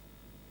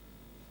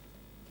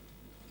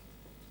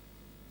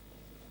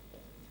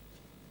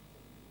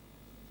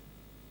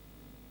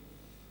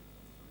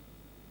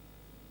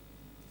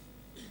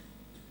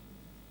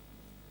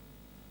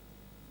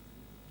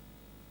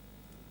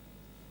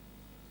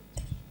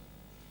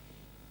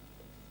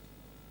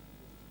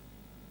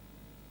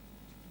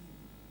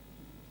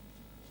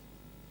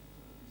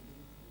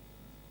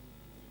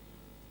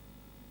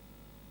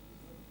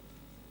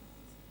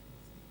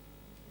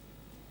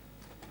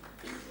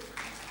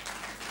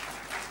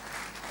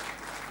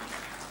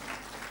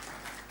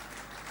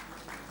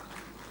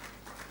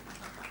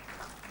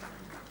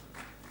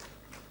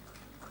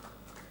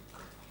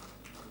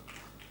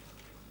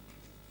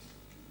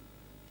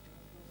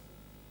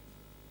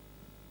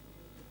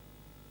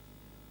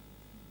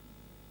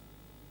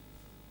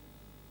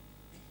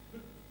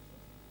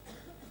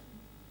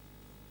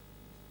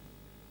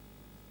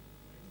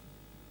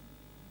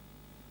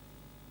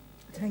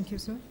 Thank you,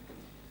 sir.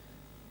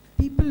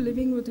 People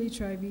living with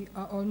HIV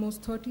are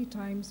almost 30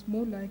 times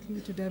more likely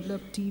to develop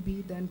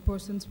TB than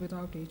persons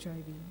without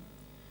HIV.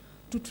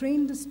 To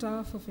train the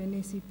staff of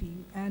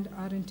NACP and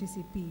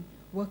RNTCP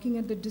working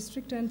at the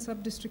district and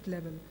sub-district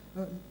level,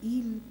 an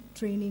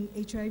e-training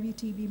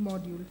HIV-TB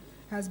module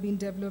has been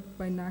developed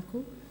by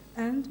NACO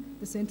and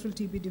the Central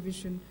TB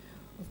Division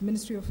of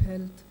Ministry of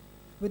Health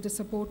with the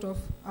support of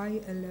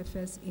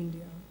ILFS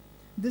India.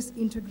 This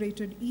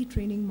integrated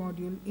e-training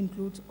module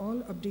includes all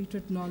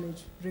updated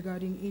knowledge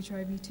regarding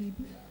HIV-TB,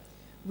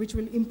 which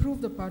will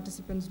improve the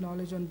participants'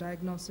 knowledge on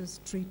diagnosis,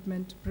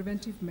 treatment,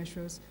 preventive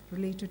measures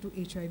related to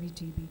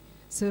HIV-TB.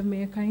 Sir,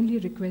 may I kindly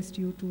request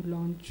you to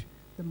launch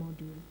the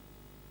module?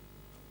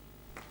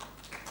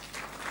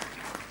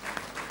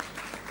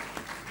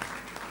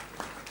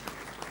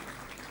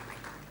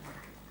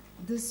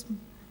 This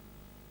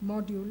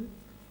module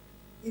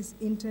is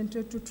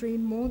intended to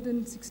train more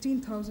than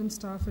 16,000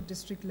 staff at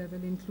district level,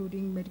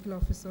 including medical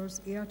officers,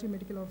 ART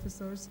medical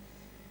officers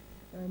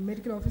of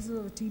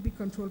the TB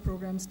control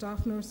program,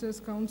 staff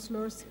nurses,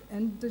 counselors,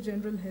 and the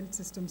general health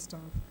system staff.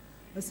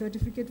 A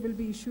certificate will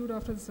be issued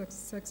after the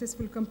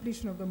successful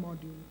completion of the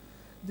module.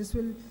 This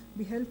will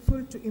be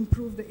helpful to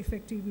improve the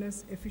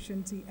effectiveness,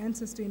 efficiency, and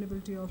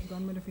sustainability of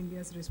Government of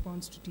India's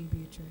response to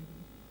TB/HIV.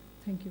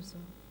 Thank you, sir.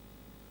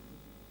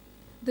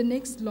 The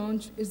next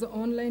launch is the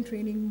online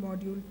training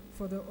module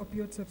for the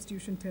opioid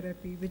substitution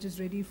therapy, which is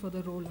ready for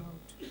the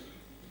rollout.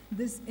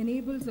 This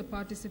enables the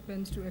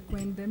participants to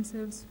acquaint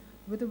themselves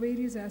with the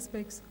various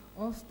aspects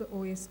of the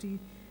OST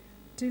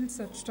till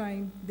such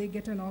time they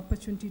get an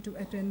opportunity to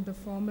attend the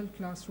formal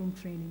classroom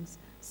trainings.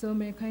 Sir,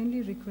 may I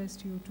kindly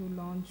request you to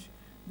launch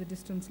the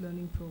distance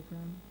learning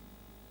program.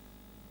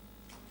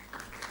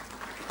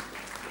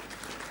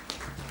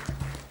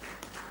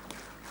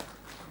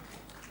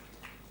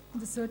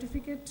 The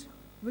certificate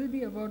will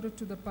be awarded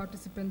to the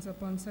participants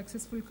upon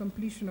successful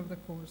completion of the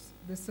course.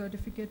 This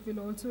certificate will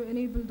also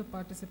enable the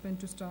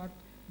participant to start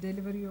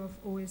delivery of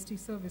OST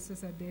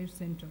services at their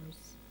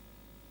centers.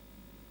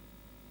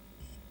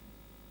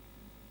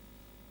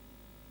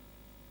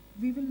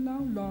 We will now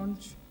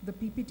launch the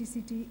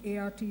PPTCT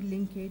ART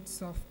linkage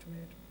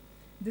software.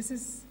 This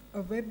is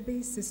a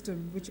web-based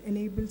system which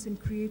enables in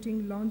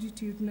creating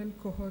longitudinal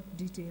cohort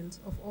details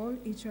of all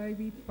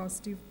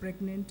HIV-positive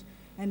pregnant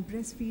and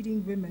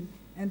breastfeeding women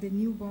and their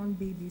newborn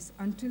babies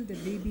until the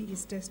baby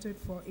is tested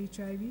for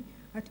HIV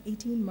at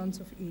 18 months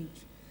of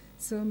age.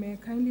 Sir, may I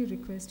kindly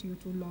request you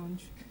to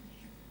launch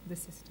the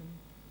system.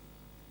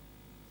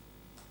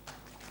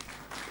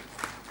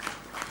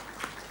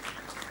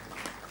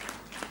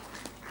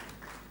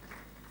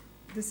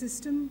 The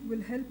system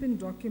will help in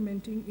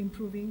documenting,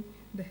 improving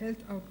the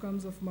health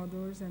outcomes of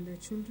mothers and their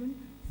children,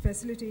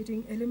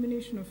 facilitating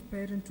elimination of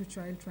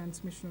parent-to-child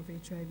transmission of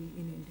HIV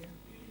in India.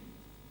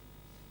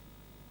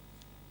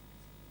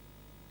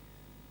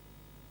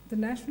 The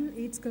National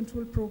AIDS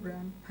Control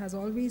Program has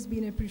always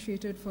been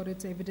appreciated for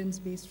its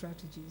evidence-based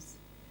strategies.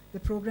 The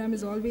program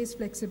is always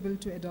flexible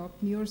to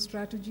adopt newer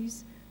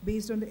strategies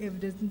based on the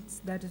evidence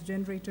that is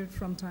generated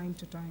from time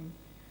to time.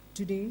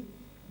 Today,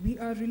 we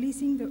are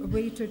releasing the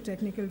awaited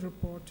technical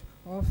report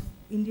of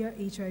India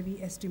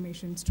HIV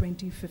Estimations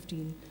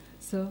 2015.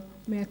 Sir,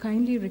 may I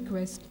kindly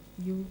request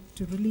you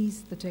to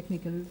release the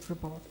technical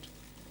report.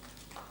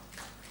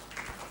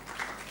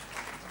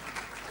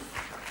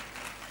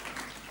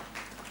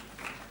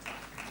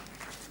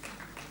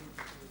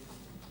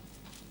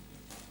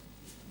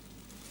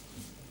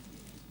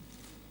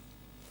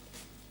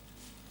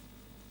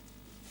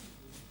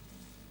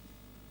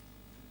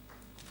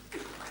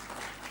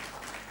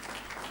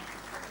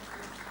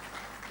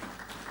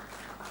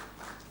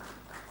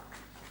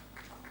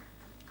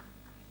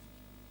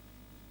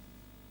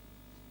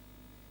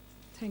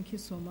 Thank you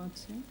so much,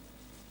 sir.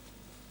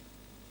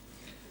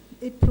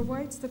 It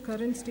provides the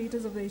current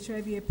status of the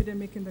HIV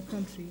epidemic in the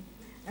country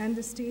and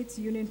the states,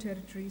 union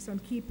territories on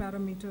key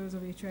parameters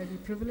of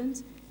HIV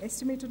prevalence,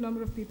 estimated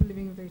number of people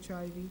living with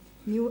HIV,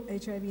 new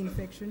HIV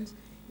infections,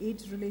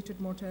 AIDS-related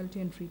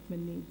mortality and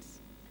treatment needs.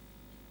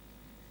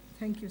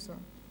 Thank you, sir.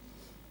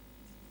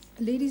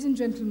 Ladies and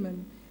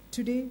gentlemen,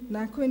 today,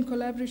 NACO in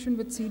collaboration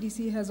with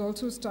CDC has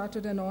also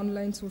started an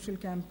online social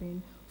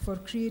campaign for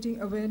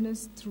creating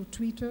awareness through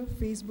Twitter,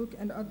 Facebook,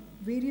 and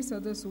various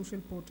other social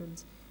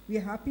portals. We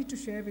are happy to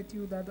share with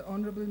you that the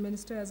Honorable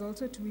Minister has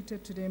also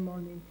tweeted today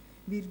morning.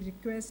 We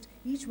request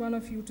each one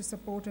of you to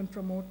support and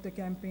promote the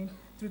campaign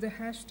through the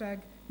hashtag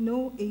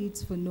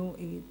 #NoAIDS for No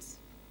AIDS.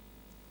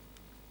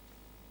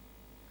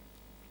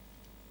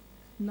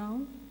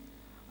 Now,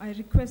 I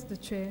request the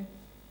Chair,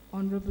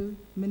 Honorable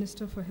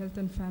Minister for Health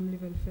and Family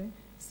Welfare,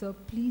 sir,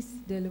 please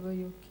deliver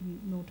your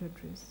keynote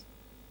address.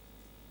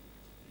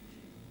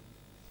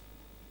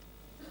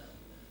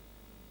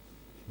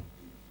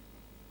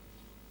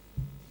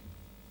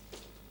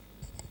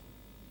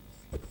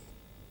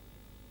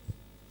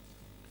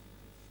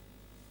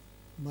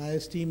 My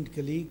esteemed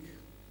colleague,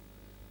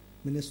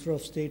 Minister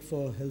of State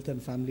for Health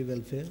and Family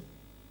Welfare,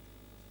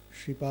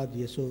 Shri Shriapad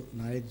Yasso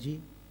Naik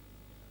ji,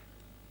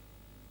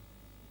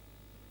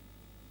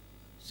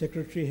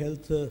 Secretary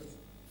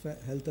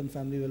Health and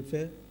Family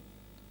Welfare,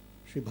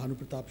 Shri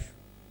Bhanupratap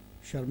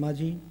Sharma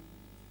ji,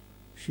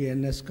 Shri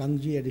N.S. Kang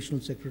ji, Additional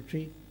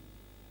Secretary,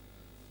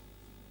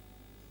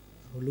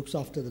 who looks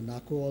after the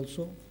NACO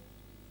also,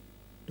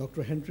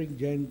 Dr. Hendrik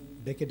Jan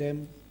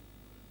Beckedem,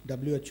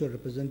 WHO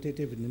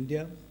representative in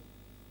India,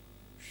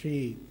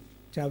 Shri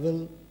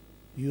Tavel,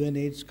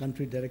 UNAIDS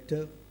Country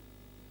Director,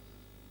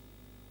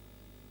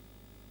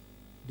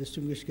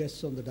 distinguished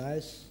guests on the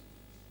dais,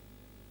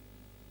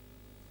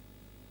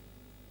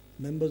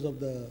 members of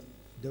the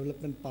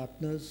development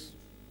partners,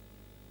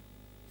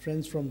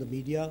 friends from the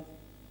media,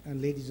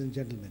 and ladies and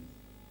gentlemen.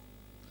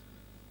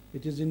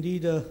 It is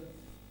indeed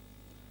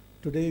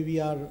today we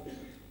are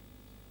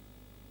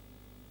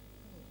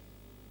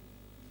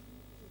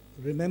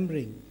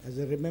remembering as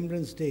a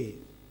Remembrance Day,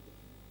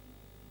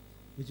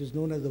 which is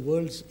known as the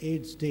World's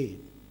AIDS Day.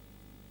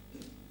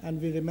 And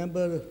we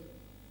remember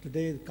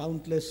today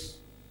countless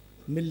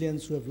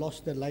millions who have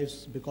lost their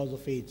lives because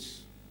of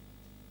AIDS.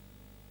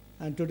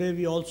 And today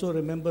we also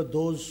remember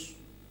those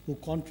who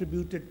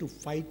contributed to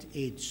fight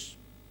AIDS.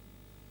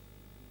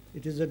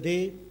 It is a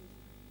day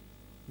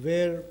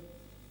where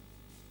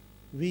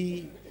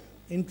we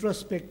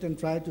introspect and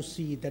try to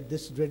see that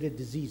this dreaded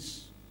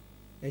disease,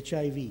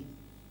 HIV,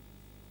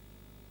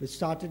 which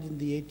started in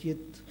the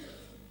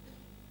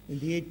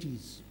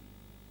 80s,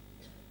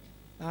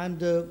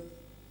 and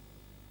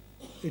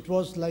it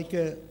was like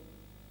a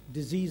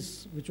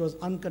disease which was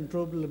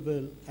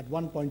uncontrollable at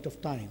one point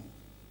of time.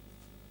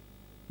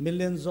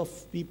 Millions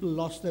of people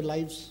lost their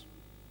lives,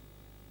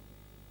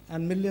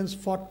 and millions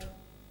fought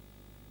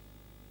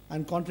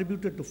and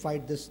contributed to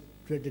fight this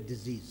dreaded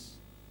disease.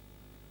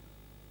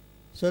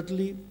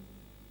 Certainly,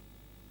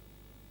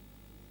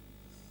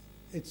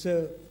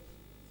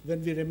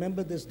 when we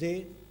remember this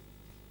day,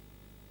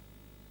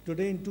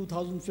 today in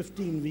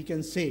 2015, we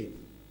can say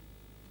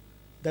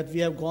that we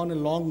have gone a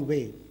long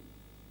way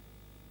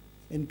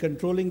in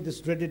controlling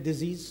this dreaded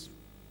disease,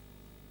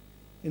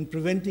 in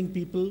preventing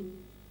people,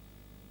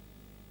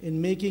 in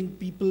making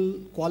people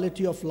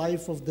quality of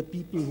life of the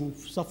people who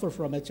suffer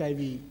from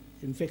HIV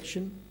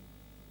infection.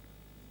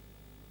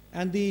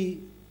 And the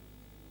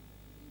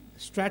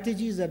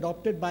strategies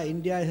adopted by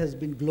India has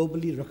been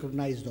globally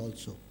recognized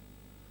also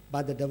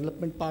by the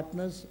development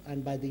partners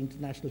and by the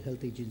international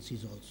health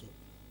agencies also.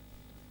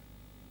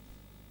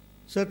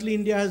 Certainly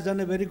India has done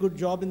a very good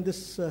job in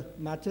this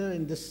matter,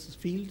 in this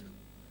field,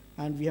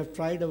 and we have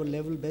tried our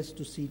level best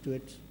to see to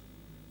it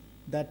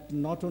that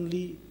not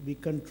only we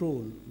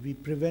control, we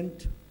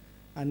prevent,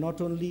 and not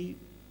only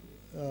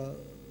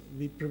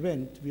we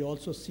prevent, we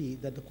also see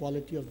that the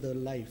quality of the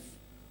life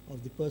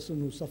of the person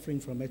who's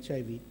suffering from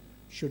HIV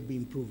should be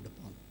improved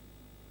upon.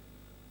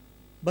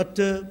 But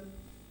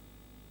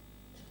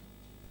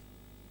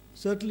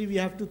certainly we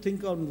have to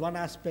think on one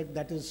aspect,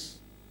 that is,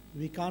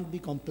 we can't be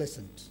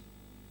complacent.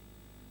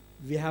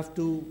 We have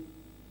to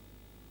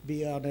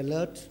be on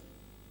alert,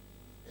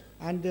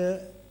 and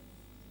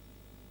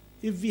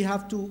if we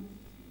have to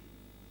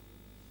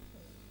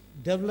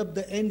develop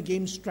the end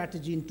game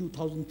strategy in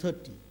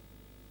 2030,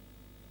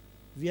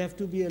 we have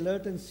to be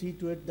alert and see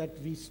to it that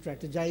we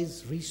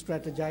strategize,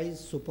 re-strategize,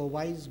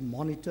 supervise,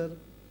 monitor,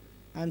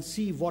 and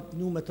see what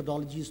new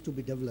methodologies to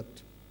be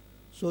developed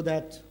so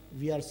that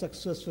we are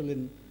successful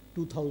in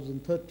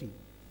 2030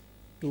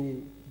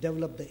 to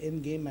develop the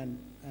end game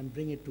and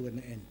bring it to an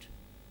end.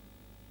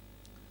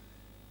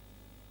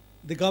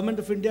 The Government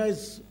of India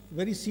is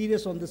very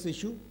serious on this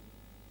issue.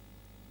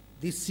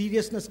 This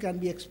seriousness can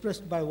be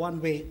expressed by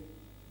one way,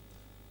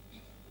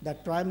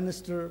 that Prime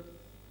Minister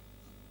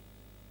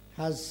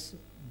has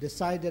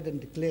decided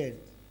and declared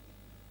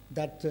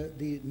that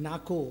the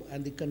NACO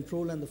and the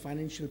control and the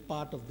financial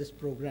part of this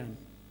program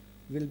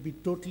will be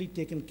totally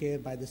taken care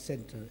by the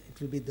center. It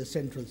will be the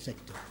central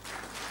sector.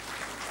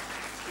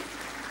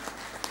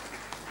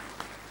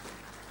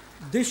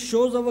 This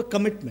shows our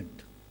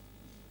commitment.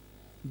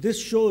 This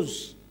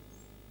shows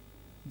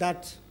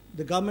that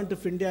the Government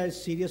of India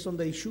is serious on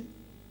the issue.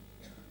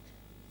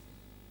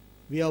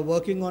 We are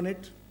working on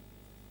it,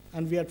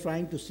 and we are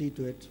trying to see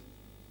to it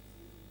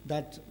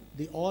that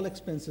all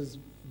expenses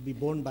be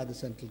borne by the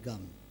central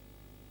government.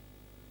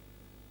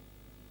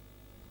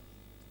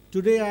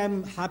 Today I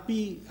am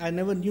happy. I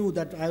never knew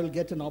that I will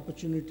get an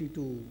opportunity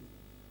to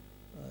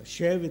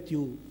share with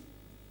you,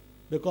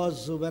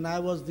 because when I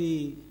was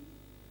the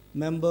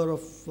member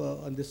of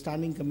on the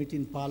Standing Committee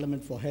in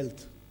Parliament for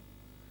Health,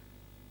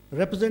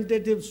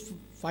 representatives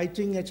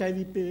fighting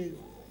HIV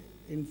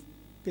in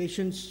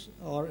patients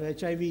or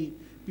HIV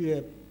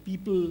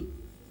people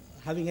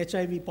having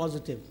HIV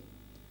positive,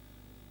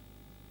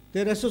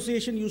 their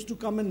association used to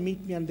come and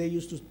meet me, and they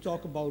used to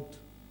talk about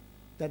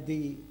that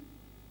the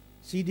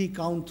CD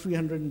count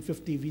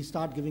 350, we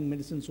start giving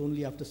medicines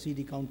only after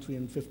CD count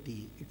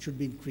 350, it should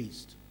be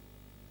increased.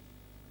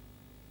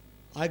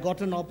 I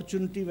got an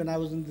opportunity when I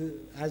was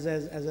as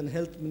a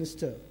health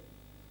minister.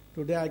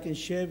 Today I can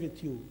share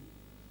with you,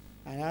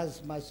 and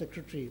as my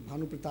secretary,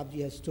 Bhanu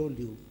Pratapji, has told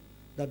you,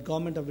 that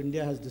Government of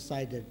India has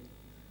decided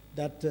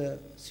that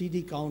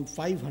CD count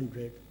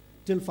 500,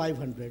 till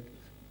 500,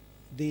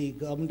 the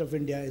Government of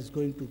India is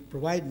going to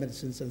provide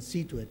medicines and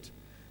see to it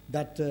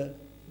that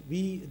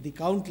the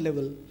count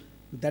level,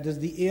 that is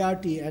the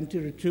ART,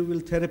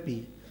 antiretroviral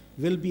therapy,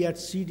 will be at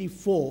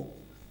CD4,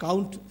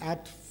 count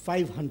at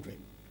 500.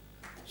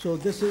 So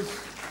this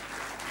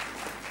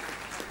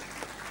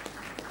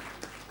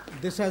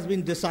has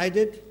been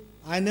decided.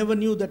 I never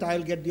knew that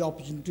I'll get the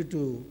opportunity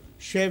to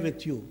share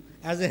with you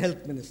as a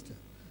health minister.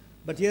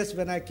 But yes,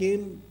 when I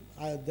came,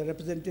 the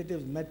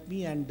representatives met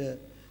me, and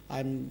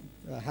I'm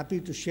happy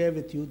to share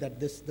with you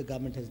that the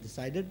government has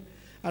decided.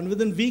 And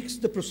within weeks,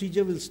 the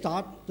procedure will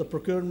start. The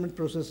procurement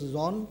process is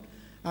on,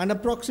 and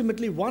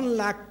approximately 1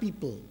 lakh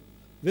people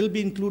will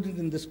be included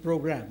in this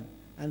program,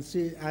 and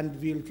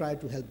we'll try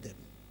to help them.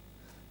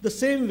 The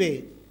same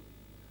way,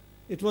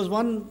 it was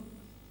one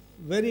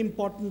very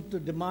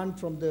important demand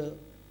from the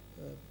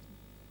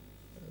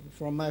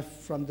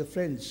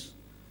friends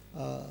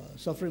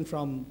suffering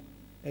from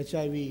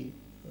HIV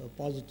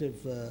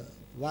positive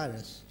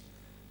virus,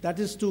 that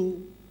is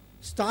to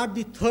start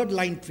the third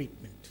line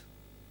treatment.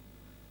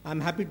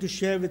 I'm happy to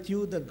share with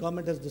you that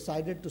government has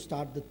decided to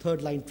start the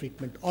third line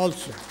treatment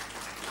also.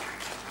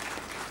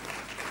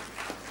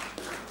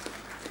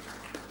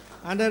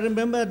 And I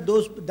remember at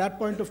that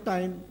point of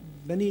time,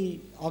 many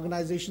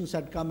organizations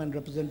had come and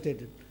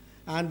represented.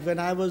 And when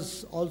I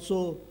was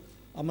also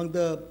among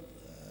the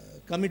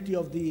committee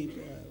of the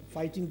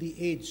fighting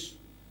the AIDS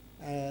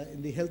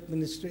in the health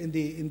ministry,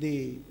 in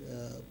the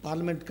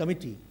parliament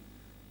committee,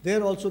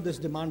 there also this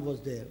demand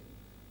was there.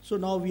 So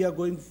now we are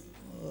going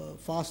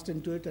fast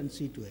into it and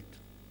see to it.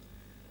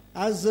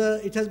 As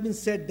it has been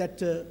said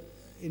that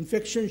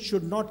infection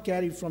should not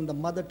carry from the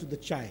mother to the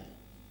child.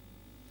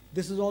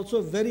 This is also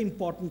a very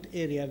important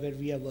area where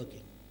we are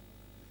working.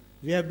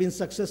 We have been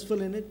successful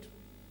in it.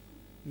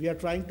 We are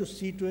trying to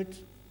see to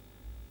it.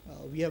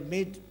 We have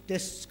made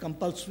tests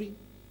compulsory,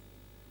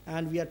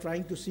 and we are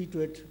trying to see to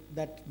it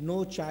that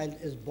no child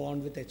is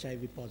born with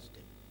HIV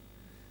positive.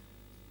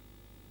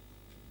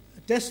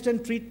 Test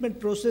and treatment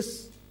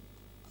process,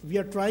 we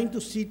are trying to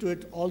see to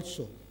it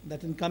also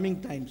that in coming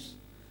times,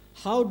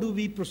 how do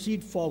we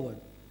proceed forward?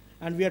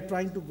 And we are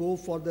trying to go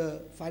for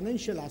the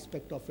financial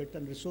aspect of it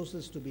and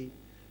resources to be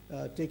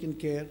taken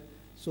care,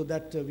 so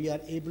that we are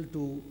able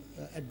to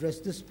address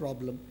this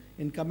problem.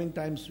 In coming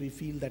times, we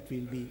feel that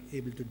we'll be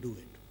able to do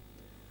it.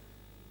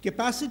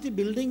 Capacity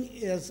building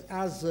is,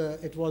 as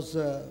it was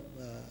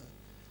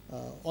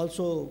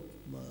also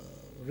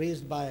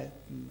raised by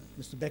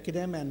Mr.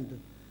 Beckedem and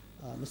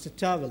Mr.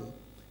 Tavel,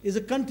 is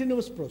a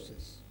continuous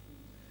process.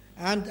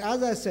 And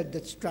as I said,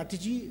 that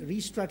strategy,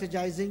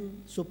 re-strategizing,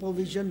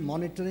 supervision,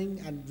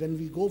 monitoring, and when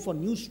we go for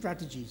new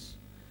strategies,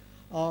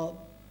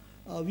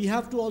 we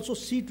have to also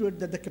see to it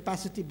that the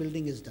capacity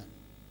building is done.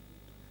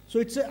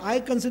 So I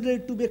consider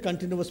it to be a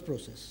continuous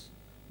process.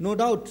 No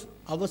doubt,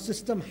 our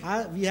system,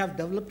 we have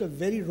developed a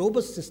very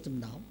robust system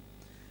now.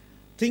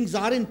 Things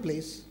are in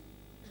place,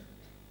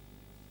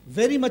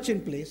 very much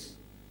in place,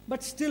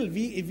 but still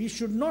we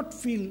should not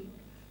feel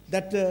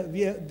that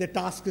the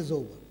task is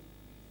over.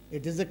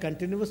 It is a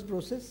continuous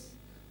process.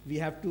 We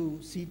have to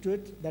see to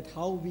it that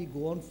how we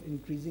go on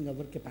increasing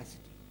our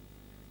capacity.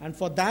 And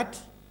for that,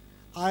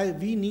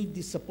 we need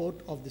the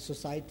support of the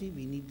society,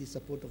 we need the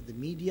support of the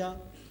media,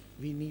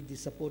 we need the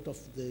support of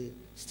the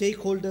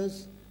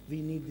stakeholders,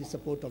 we need the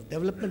support of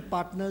development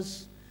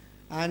partners,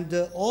 and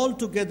all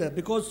together,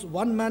 because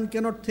one man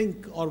cannot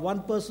think, or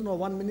one person or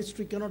one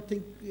ministry cannot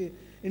think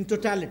in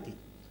totality.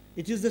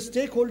 It is the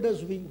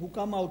stakeholders who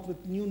come out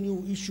with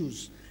new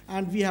issues,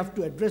 and we have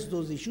to address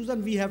those issues,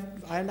 and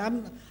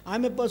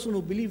I'm a person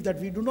who believes that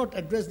we do not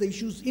address the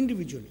issues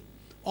individually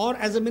or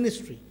as a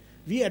ministry.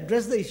 We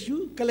address the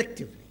issue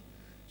collectively.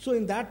 So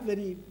in that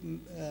very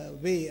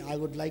way, I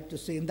would like to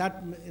say, in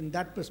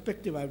that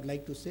perspective, I would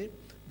like to say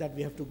that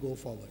we have to go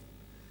forward.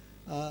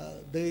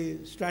 The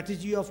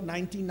strategy of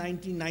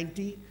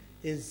 1990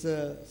 is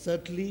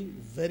certainly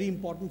very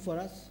important for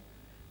us.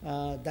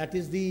 That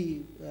is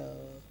the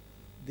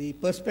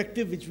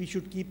perspective which we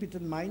should keep it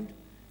in mind,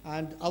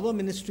 and our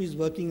ministry is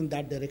working in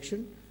that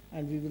direction,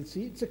 and we will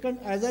see.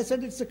 As I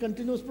said, it's a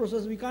continuous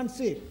process. We can't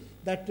say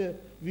that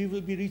we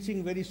will be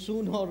reaching very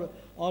soon or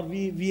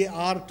we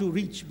are to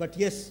reach, but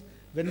yes,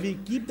 when we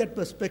keep that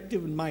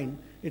perspective in mind,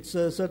 it's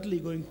certainly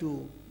going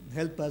to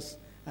help us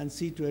and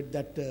see to it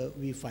that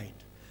we fight.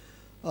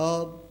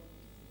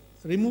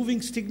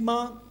 Removing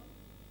stigma,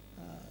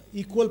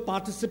 equal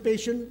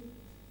participation,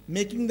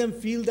 making them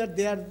feel that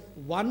they are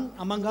one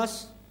among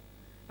us,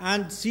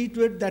 and see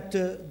to it that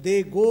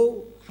they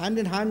go hand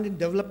in hand in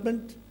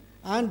development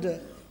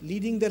and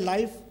leading their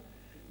life.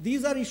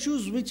 These are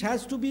issues which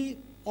has to be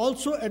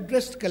also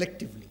addressed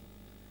collectively.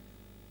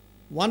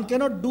 One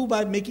cannot do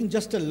by making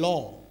just a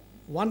law.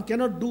 One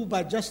cannot do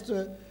by just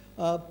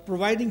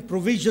providing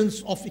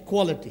provisions of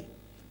equality.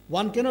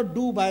 One cannot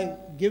do by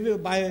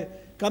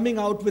coming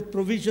out with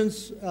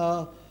provisions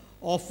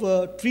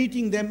of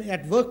treating them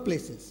at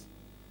workplaces.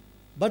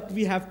 But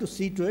we have to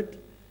see to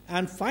it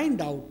and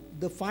find out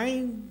the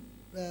fine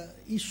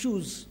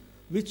issues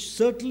which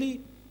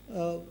certainly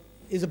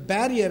is a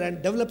barrier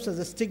and develops as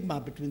a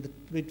stigma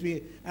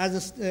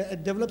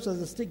develops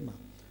as a stigma.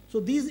 So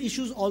these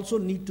issues also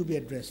need to be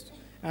addressed,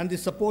 and the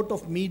support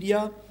of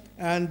media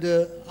and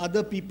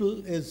other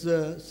people is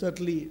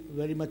certainly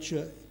very much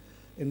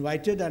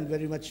invited and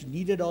very much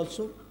needed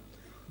also.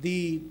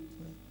 The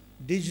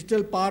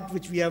digital part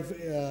which we have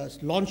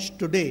launched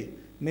today,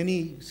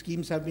 many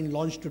schemes have been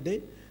launched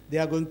today. They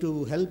are going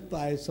to help,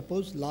 I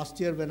suppose. Last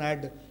year when I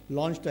had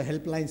launched a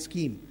helpline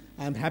scheme,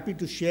 I am happy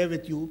to share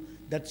with you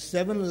that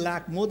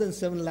more than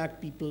 7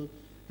 lakh people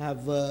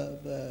have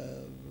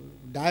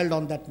dialed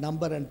on that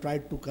number and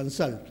tried to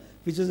consult,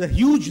 which is a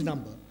huge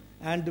number,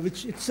 and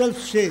which itself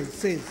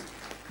says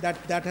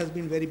that that has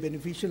been very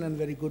beneficial and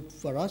very good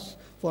for us,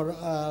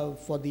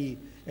 for the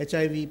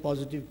HIV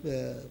positive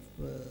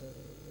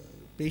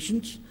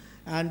patients,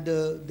 and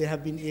they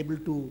have been able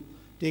to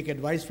take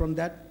advice from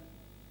that.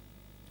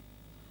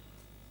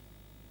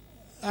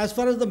 As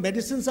far as the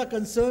medicines are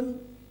concerned,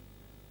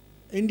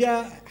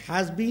 India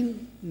has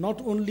been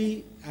not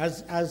only,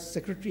 as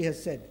Secretary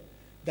has said,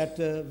 that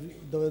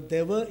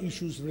there were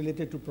issues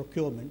related to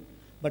procurement,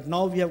 but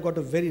now we have got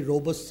a very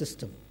robust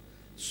system.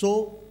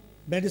 So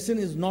medicine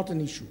is not an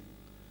issue.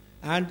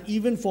 And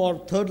even for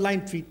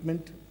third-line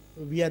treatment,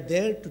 we are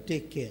there to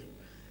take care.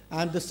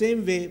 And the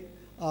same way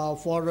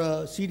for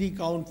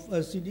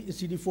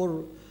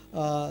CD4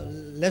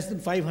 less than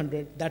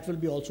 500, that will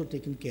be also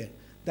taken care.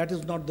 That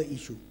is not the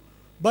issue.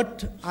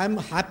 But I'm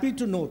happy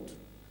to note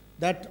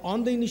that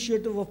on the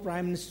initiative of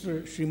Prime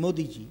Minister Shri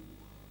Modi ji,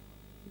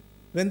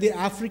 when the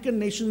African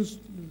nations,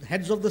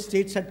 heads of the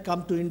states had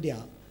come to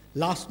India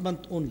last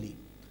month only,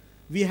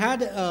 we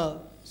had a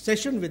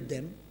session with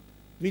them,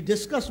 we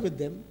discussed with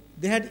them.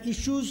 They had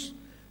issues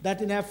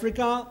that in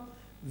Africa,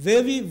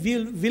 where we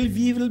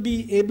will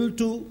be able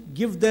to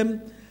give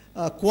them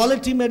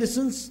quality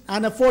medicines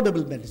and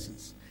affordable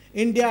medicines.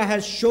 India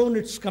has shown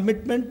its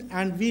commitment,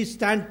 and we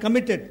stand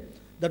committed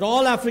that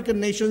all African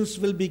nations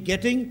will be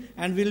getting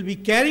and will be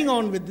carrying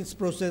on with this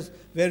process,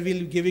 where we'll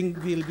be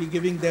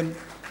giving them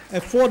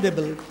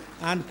affordable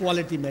and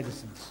quality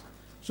medicines.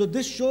 So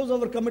this shows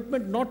our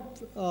commitment not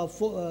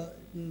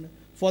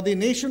for the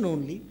nation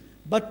only,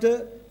 but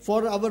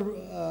for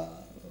our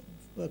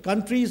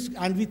countries,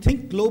 and we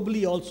think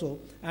globally also,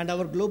 and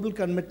our global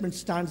commitment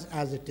stands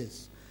as it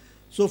is.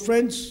 So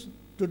friends,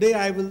 today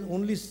I will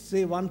only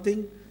say one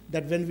thing,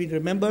 that when we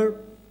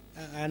remember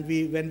and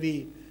when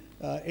we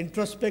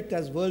introspect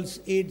as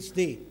World's AIDS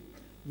Day,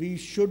 we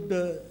should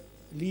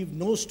leave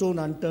no stone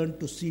unturned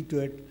to see to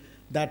it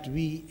that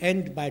we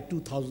end by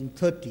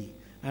 2030.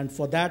 And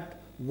for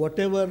that,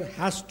 whatever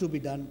has to be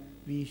done,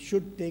 we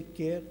should take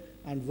care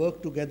and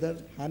work together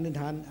hand in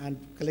hand and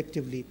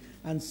collectively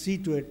and see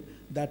to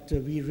it that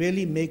we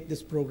really make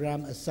this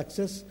program a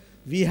success.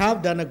 We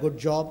have done a good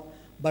job,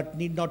 but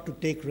need not to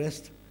take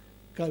rest.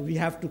 We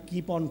have to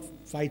keep on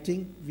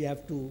fighting. We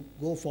have to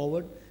go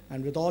forward,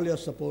 and with all your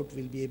support,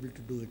 we'll be able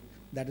to do it.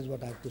 That is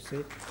what I have to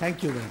say.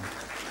 Thank you very much.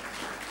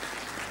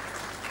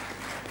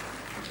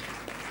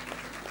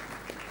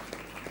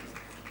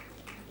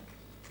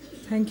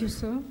 Thank you,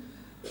 sir,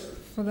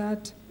 for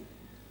that.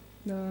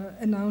 The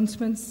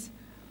announcements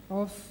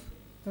of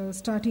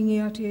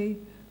starting ARTA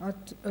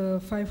at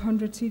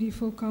 500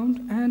 CD4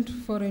 count and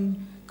for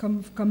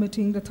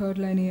committing the third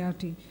line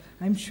ART.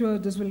 I'm sure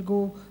this will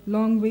go a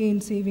long way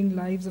in saving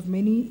lives of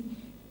many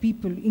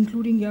people,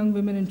 including young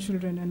women and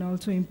children, and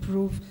also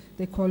improve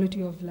their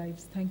quality of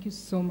lives. Thank you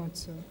so much,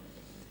 sir.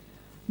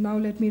 Now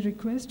let me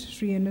request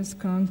Shri N.S.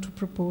 Kang to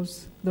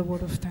propose the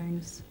word of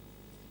thanks.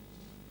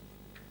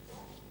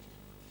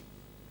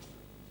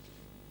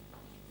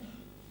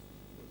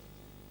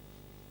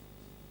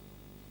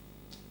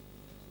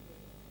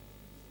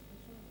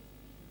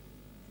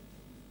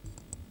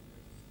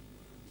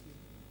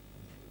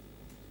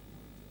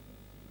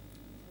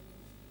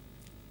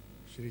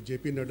 Shri J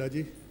P Nadda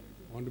ji,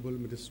 Honorable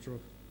Minister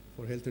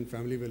for Health and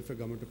Family Welfare,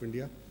 Government of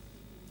India.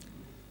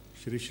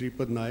 Shri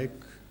Shriapad Naik,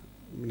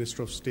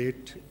 Minister of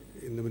State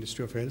in the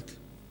Ministry of Health.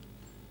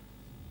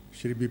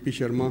 Shri B P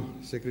Sharma,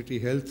 Secretary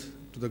Health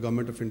to the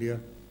Government of India.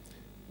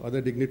 Other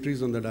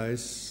dignitaries on the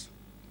dais,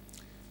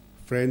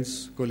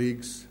 friends,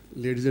 colleagues,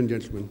 ladies and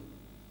gentlemen.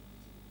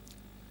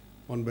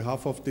 On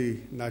behalf of the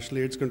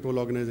National AIDS Control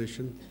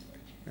Organization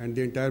and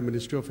the entire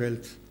Ministry of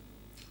Health,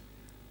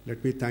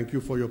 let me thank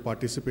you for your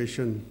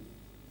participation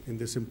in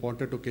this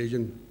important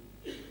occasion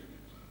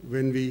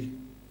when we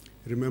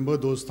remember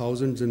those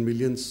thousands and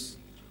millions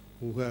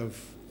who have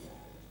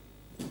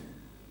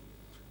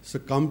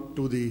succumbed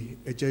to the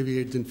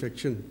HIV/AIDS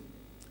infection,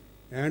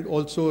 and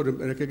also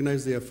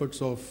recognize the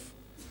efforts of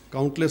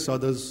countless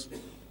others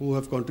who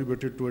have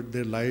contributed to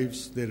their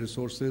lives, their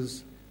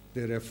resources,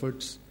 their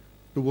efforts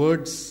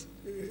towards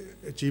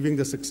achieving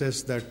the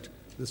success that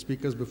the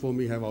speakers before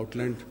me have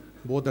outlined,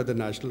 both at the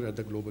national and at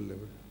the global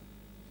level.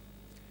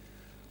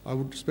 I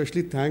would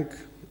especially thank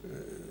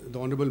the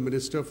Honorable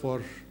Minister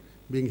for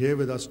being here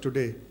with us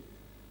today,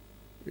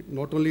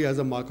 not only as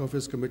a mark of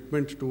his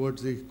commitment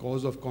towards the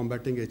cause of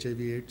combating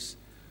HIV/AIDS,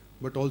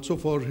 but also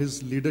for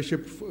his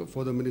leadership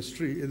for the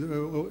ministry,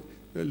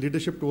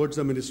 leadership towards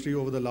the ministry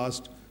over the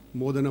last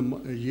more than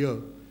a year.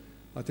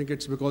 I think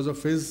it's because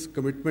of his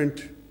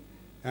commitment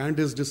and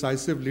his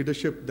decisive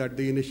leadership that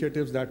the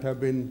initiatives that have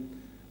been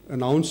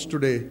announced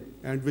today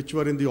and which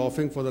were in the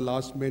offing for the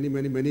last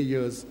many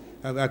years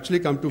have actually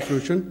come to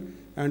fruition.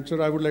 And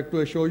sir, I would like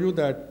to assure you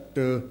that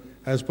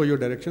as per your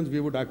directions, we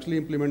would actually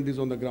implement these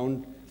on the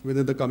ground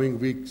within the coming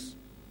weeks.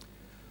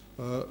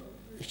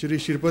 Shri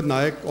Shriapad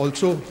Naik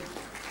also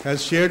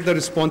has shared the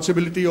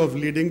responsibility of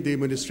leading the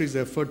ministry's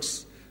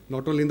efforts,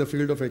 not only in the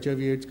field of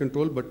HIV/AIDS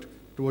control, but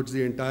towards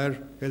the entire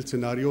health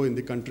scenario in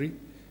the country.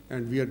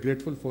 And we are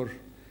grateful for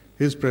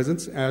his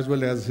presence as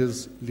well as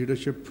his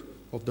leadership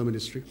of the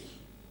ministry.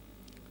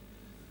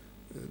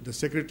 The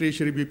Secretary,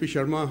 Shri B P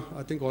Sharma,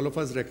 I think all of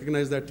us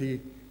recognize that he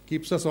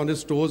keeps us on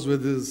his toes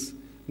with his,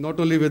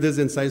 not only with his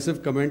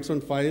incisive comments on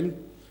file,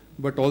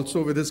 but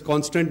also with his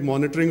constant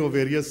monitoring of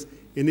various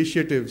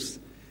initiatives.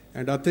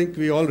 And I think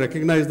we all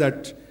recognize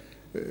that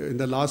in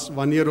the last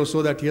 1 year or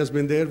so that he has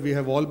been there, we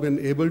have all been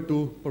able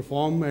to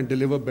perform and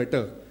deliver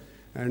better.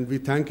 And we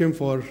thank him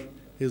for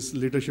his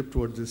leadership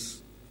towards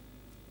this.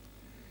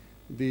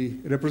 The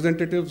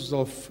representatives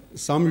of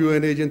some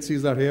UN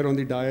agencies are here on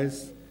the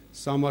dais.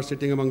 Some are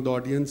sitting among the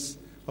audience.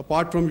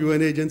 Apart from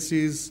UN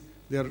agencies,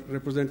 there are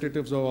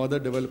representatives of other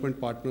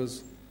development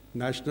partners,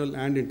 national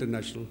and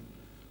international.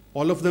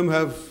 All of them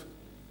have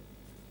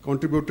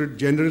contributed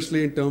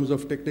generously in terms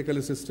of technical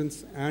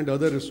assistance and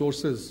other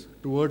resources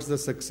towards the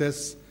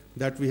success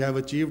that we have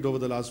achieved over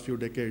the last few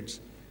decades.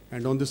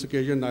 And on this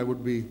occasion, I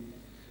would be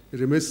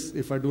remiss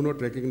if I do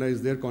not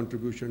recognize their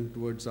contribution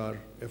towards our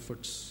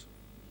efforts.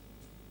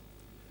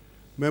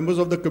 Members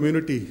of the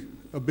community,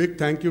 a big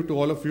thank you to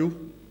all of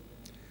you.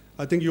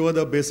 I think you are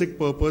the basic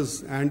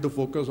purpose and the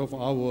focus of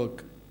our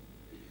work.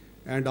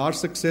 And our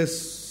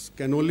success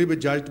can only be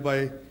judged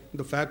by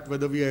the fact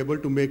whether we are able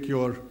to make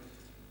your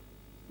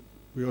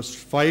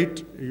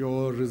fight,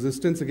 your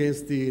resistance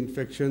against the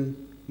infection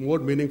more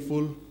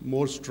meaningful,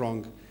 more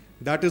strong.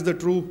 That is the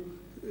true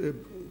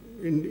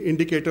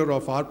indicator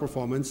of our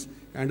performance.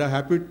 And I'm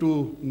happy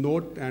to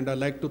note, and I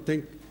like to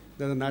think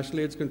that the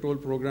National AIDS Control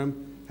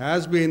Program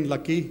has been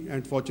lucky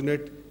and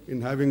fortunate in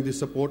having the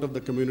support of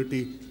the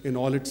community in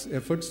all its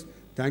efforts.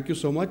 Thank you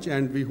so much,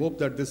 and we hope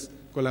that this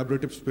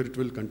collaborative spirit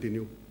will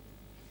continue.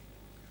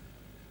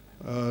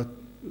 I'd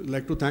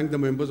like to thank the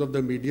members of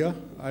the media.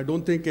 I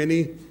don't think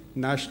any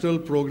national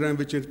program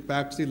which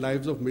impacts the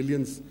lives of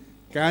millions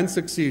can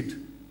succeed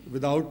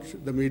without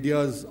the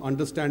media's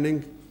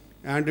understanding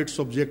and its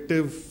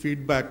subjective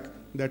feedback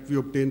that we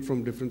obtain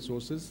from different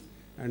sources.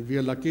 And we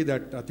are lucky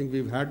that I think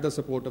we've had the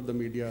support of the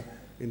media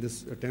in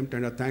this attempt,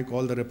 and I thank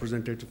all the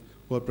representatives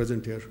who are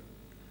present here.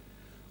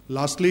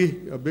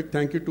 Lastly, a big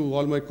thank you to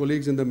all my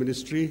colleagues in the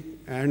ministry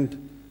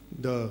and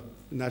the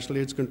National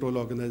AIDS Control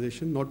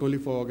Organization, not only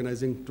for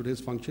organizing today's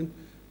function,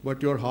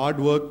 but your hard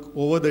work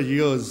over the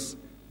years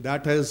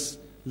that has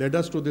led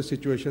us to this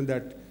situation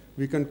that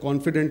we can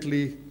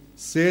confidently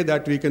say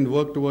that we can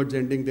work towards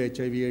ending the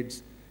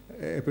HIV/AIDS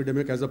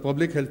epidemic as a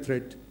public health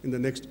threat in the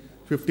next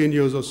 15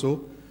 years or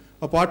so.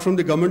 Apart from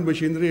the government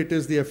machinery, it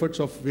is the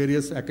efforts of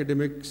various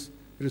academics,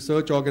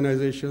 research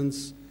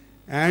organizations,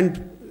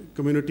 and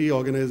community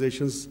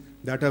organizations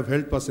that have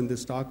helped us in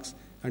this task.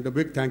 And a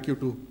big thank you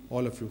to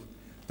all of you.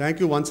 Thank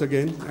you once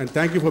again, and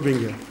thank you for being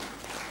here.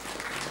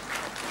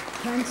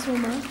 Thanks so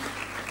much.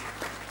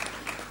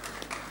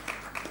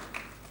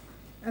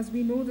 As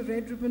we know, the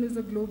red ribbon is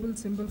a global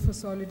symbol for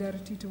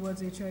solidarity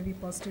towards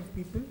HIV-positive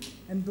people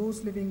and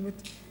those living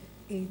with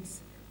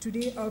AIDS.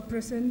 Today, our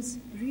presence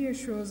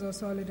reassures our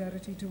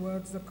solidarity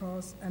towards the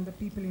cause and the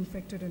people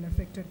infected and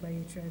affected by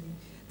HIV.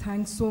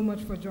 Thanks so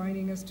much for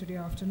joining us today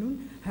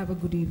afternoon. Have a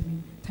good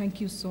evening. Thank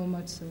you so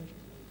much, sir.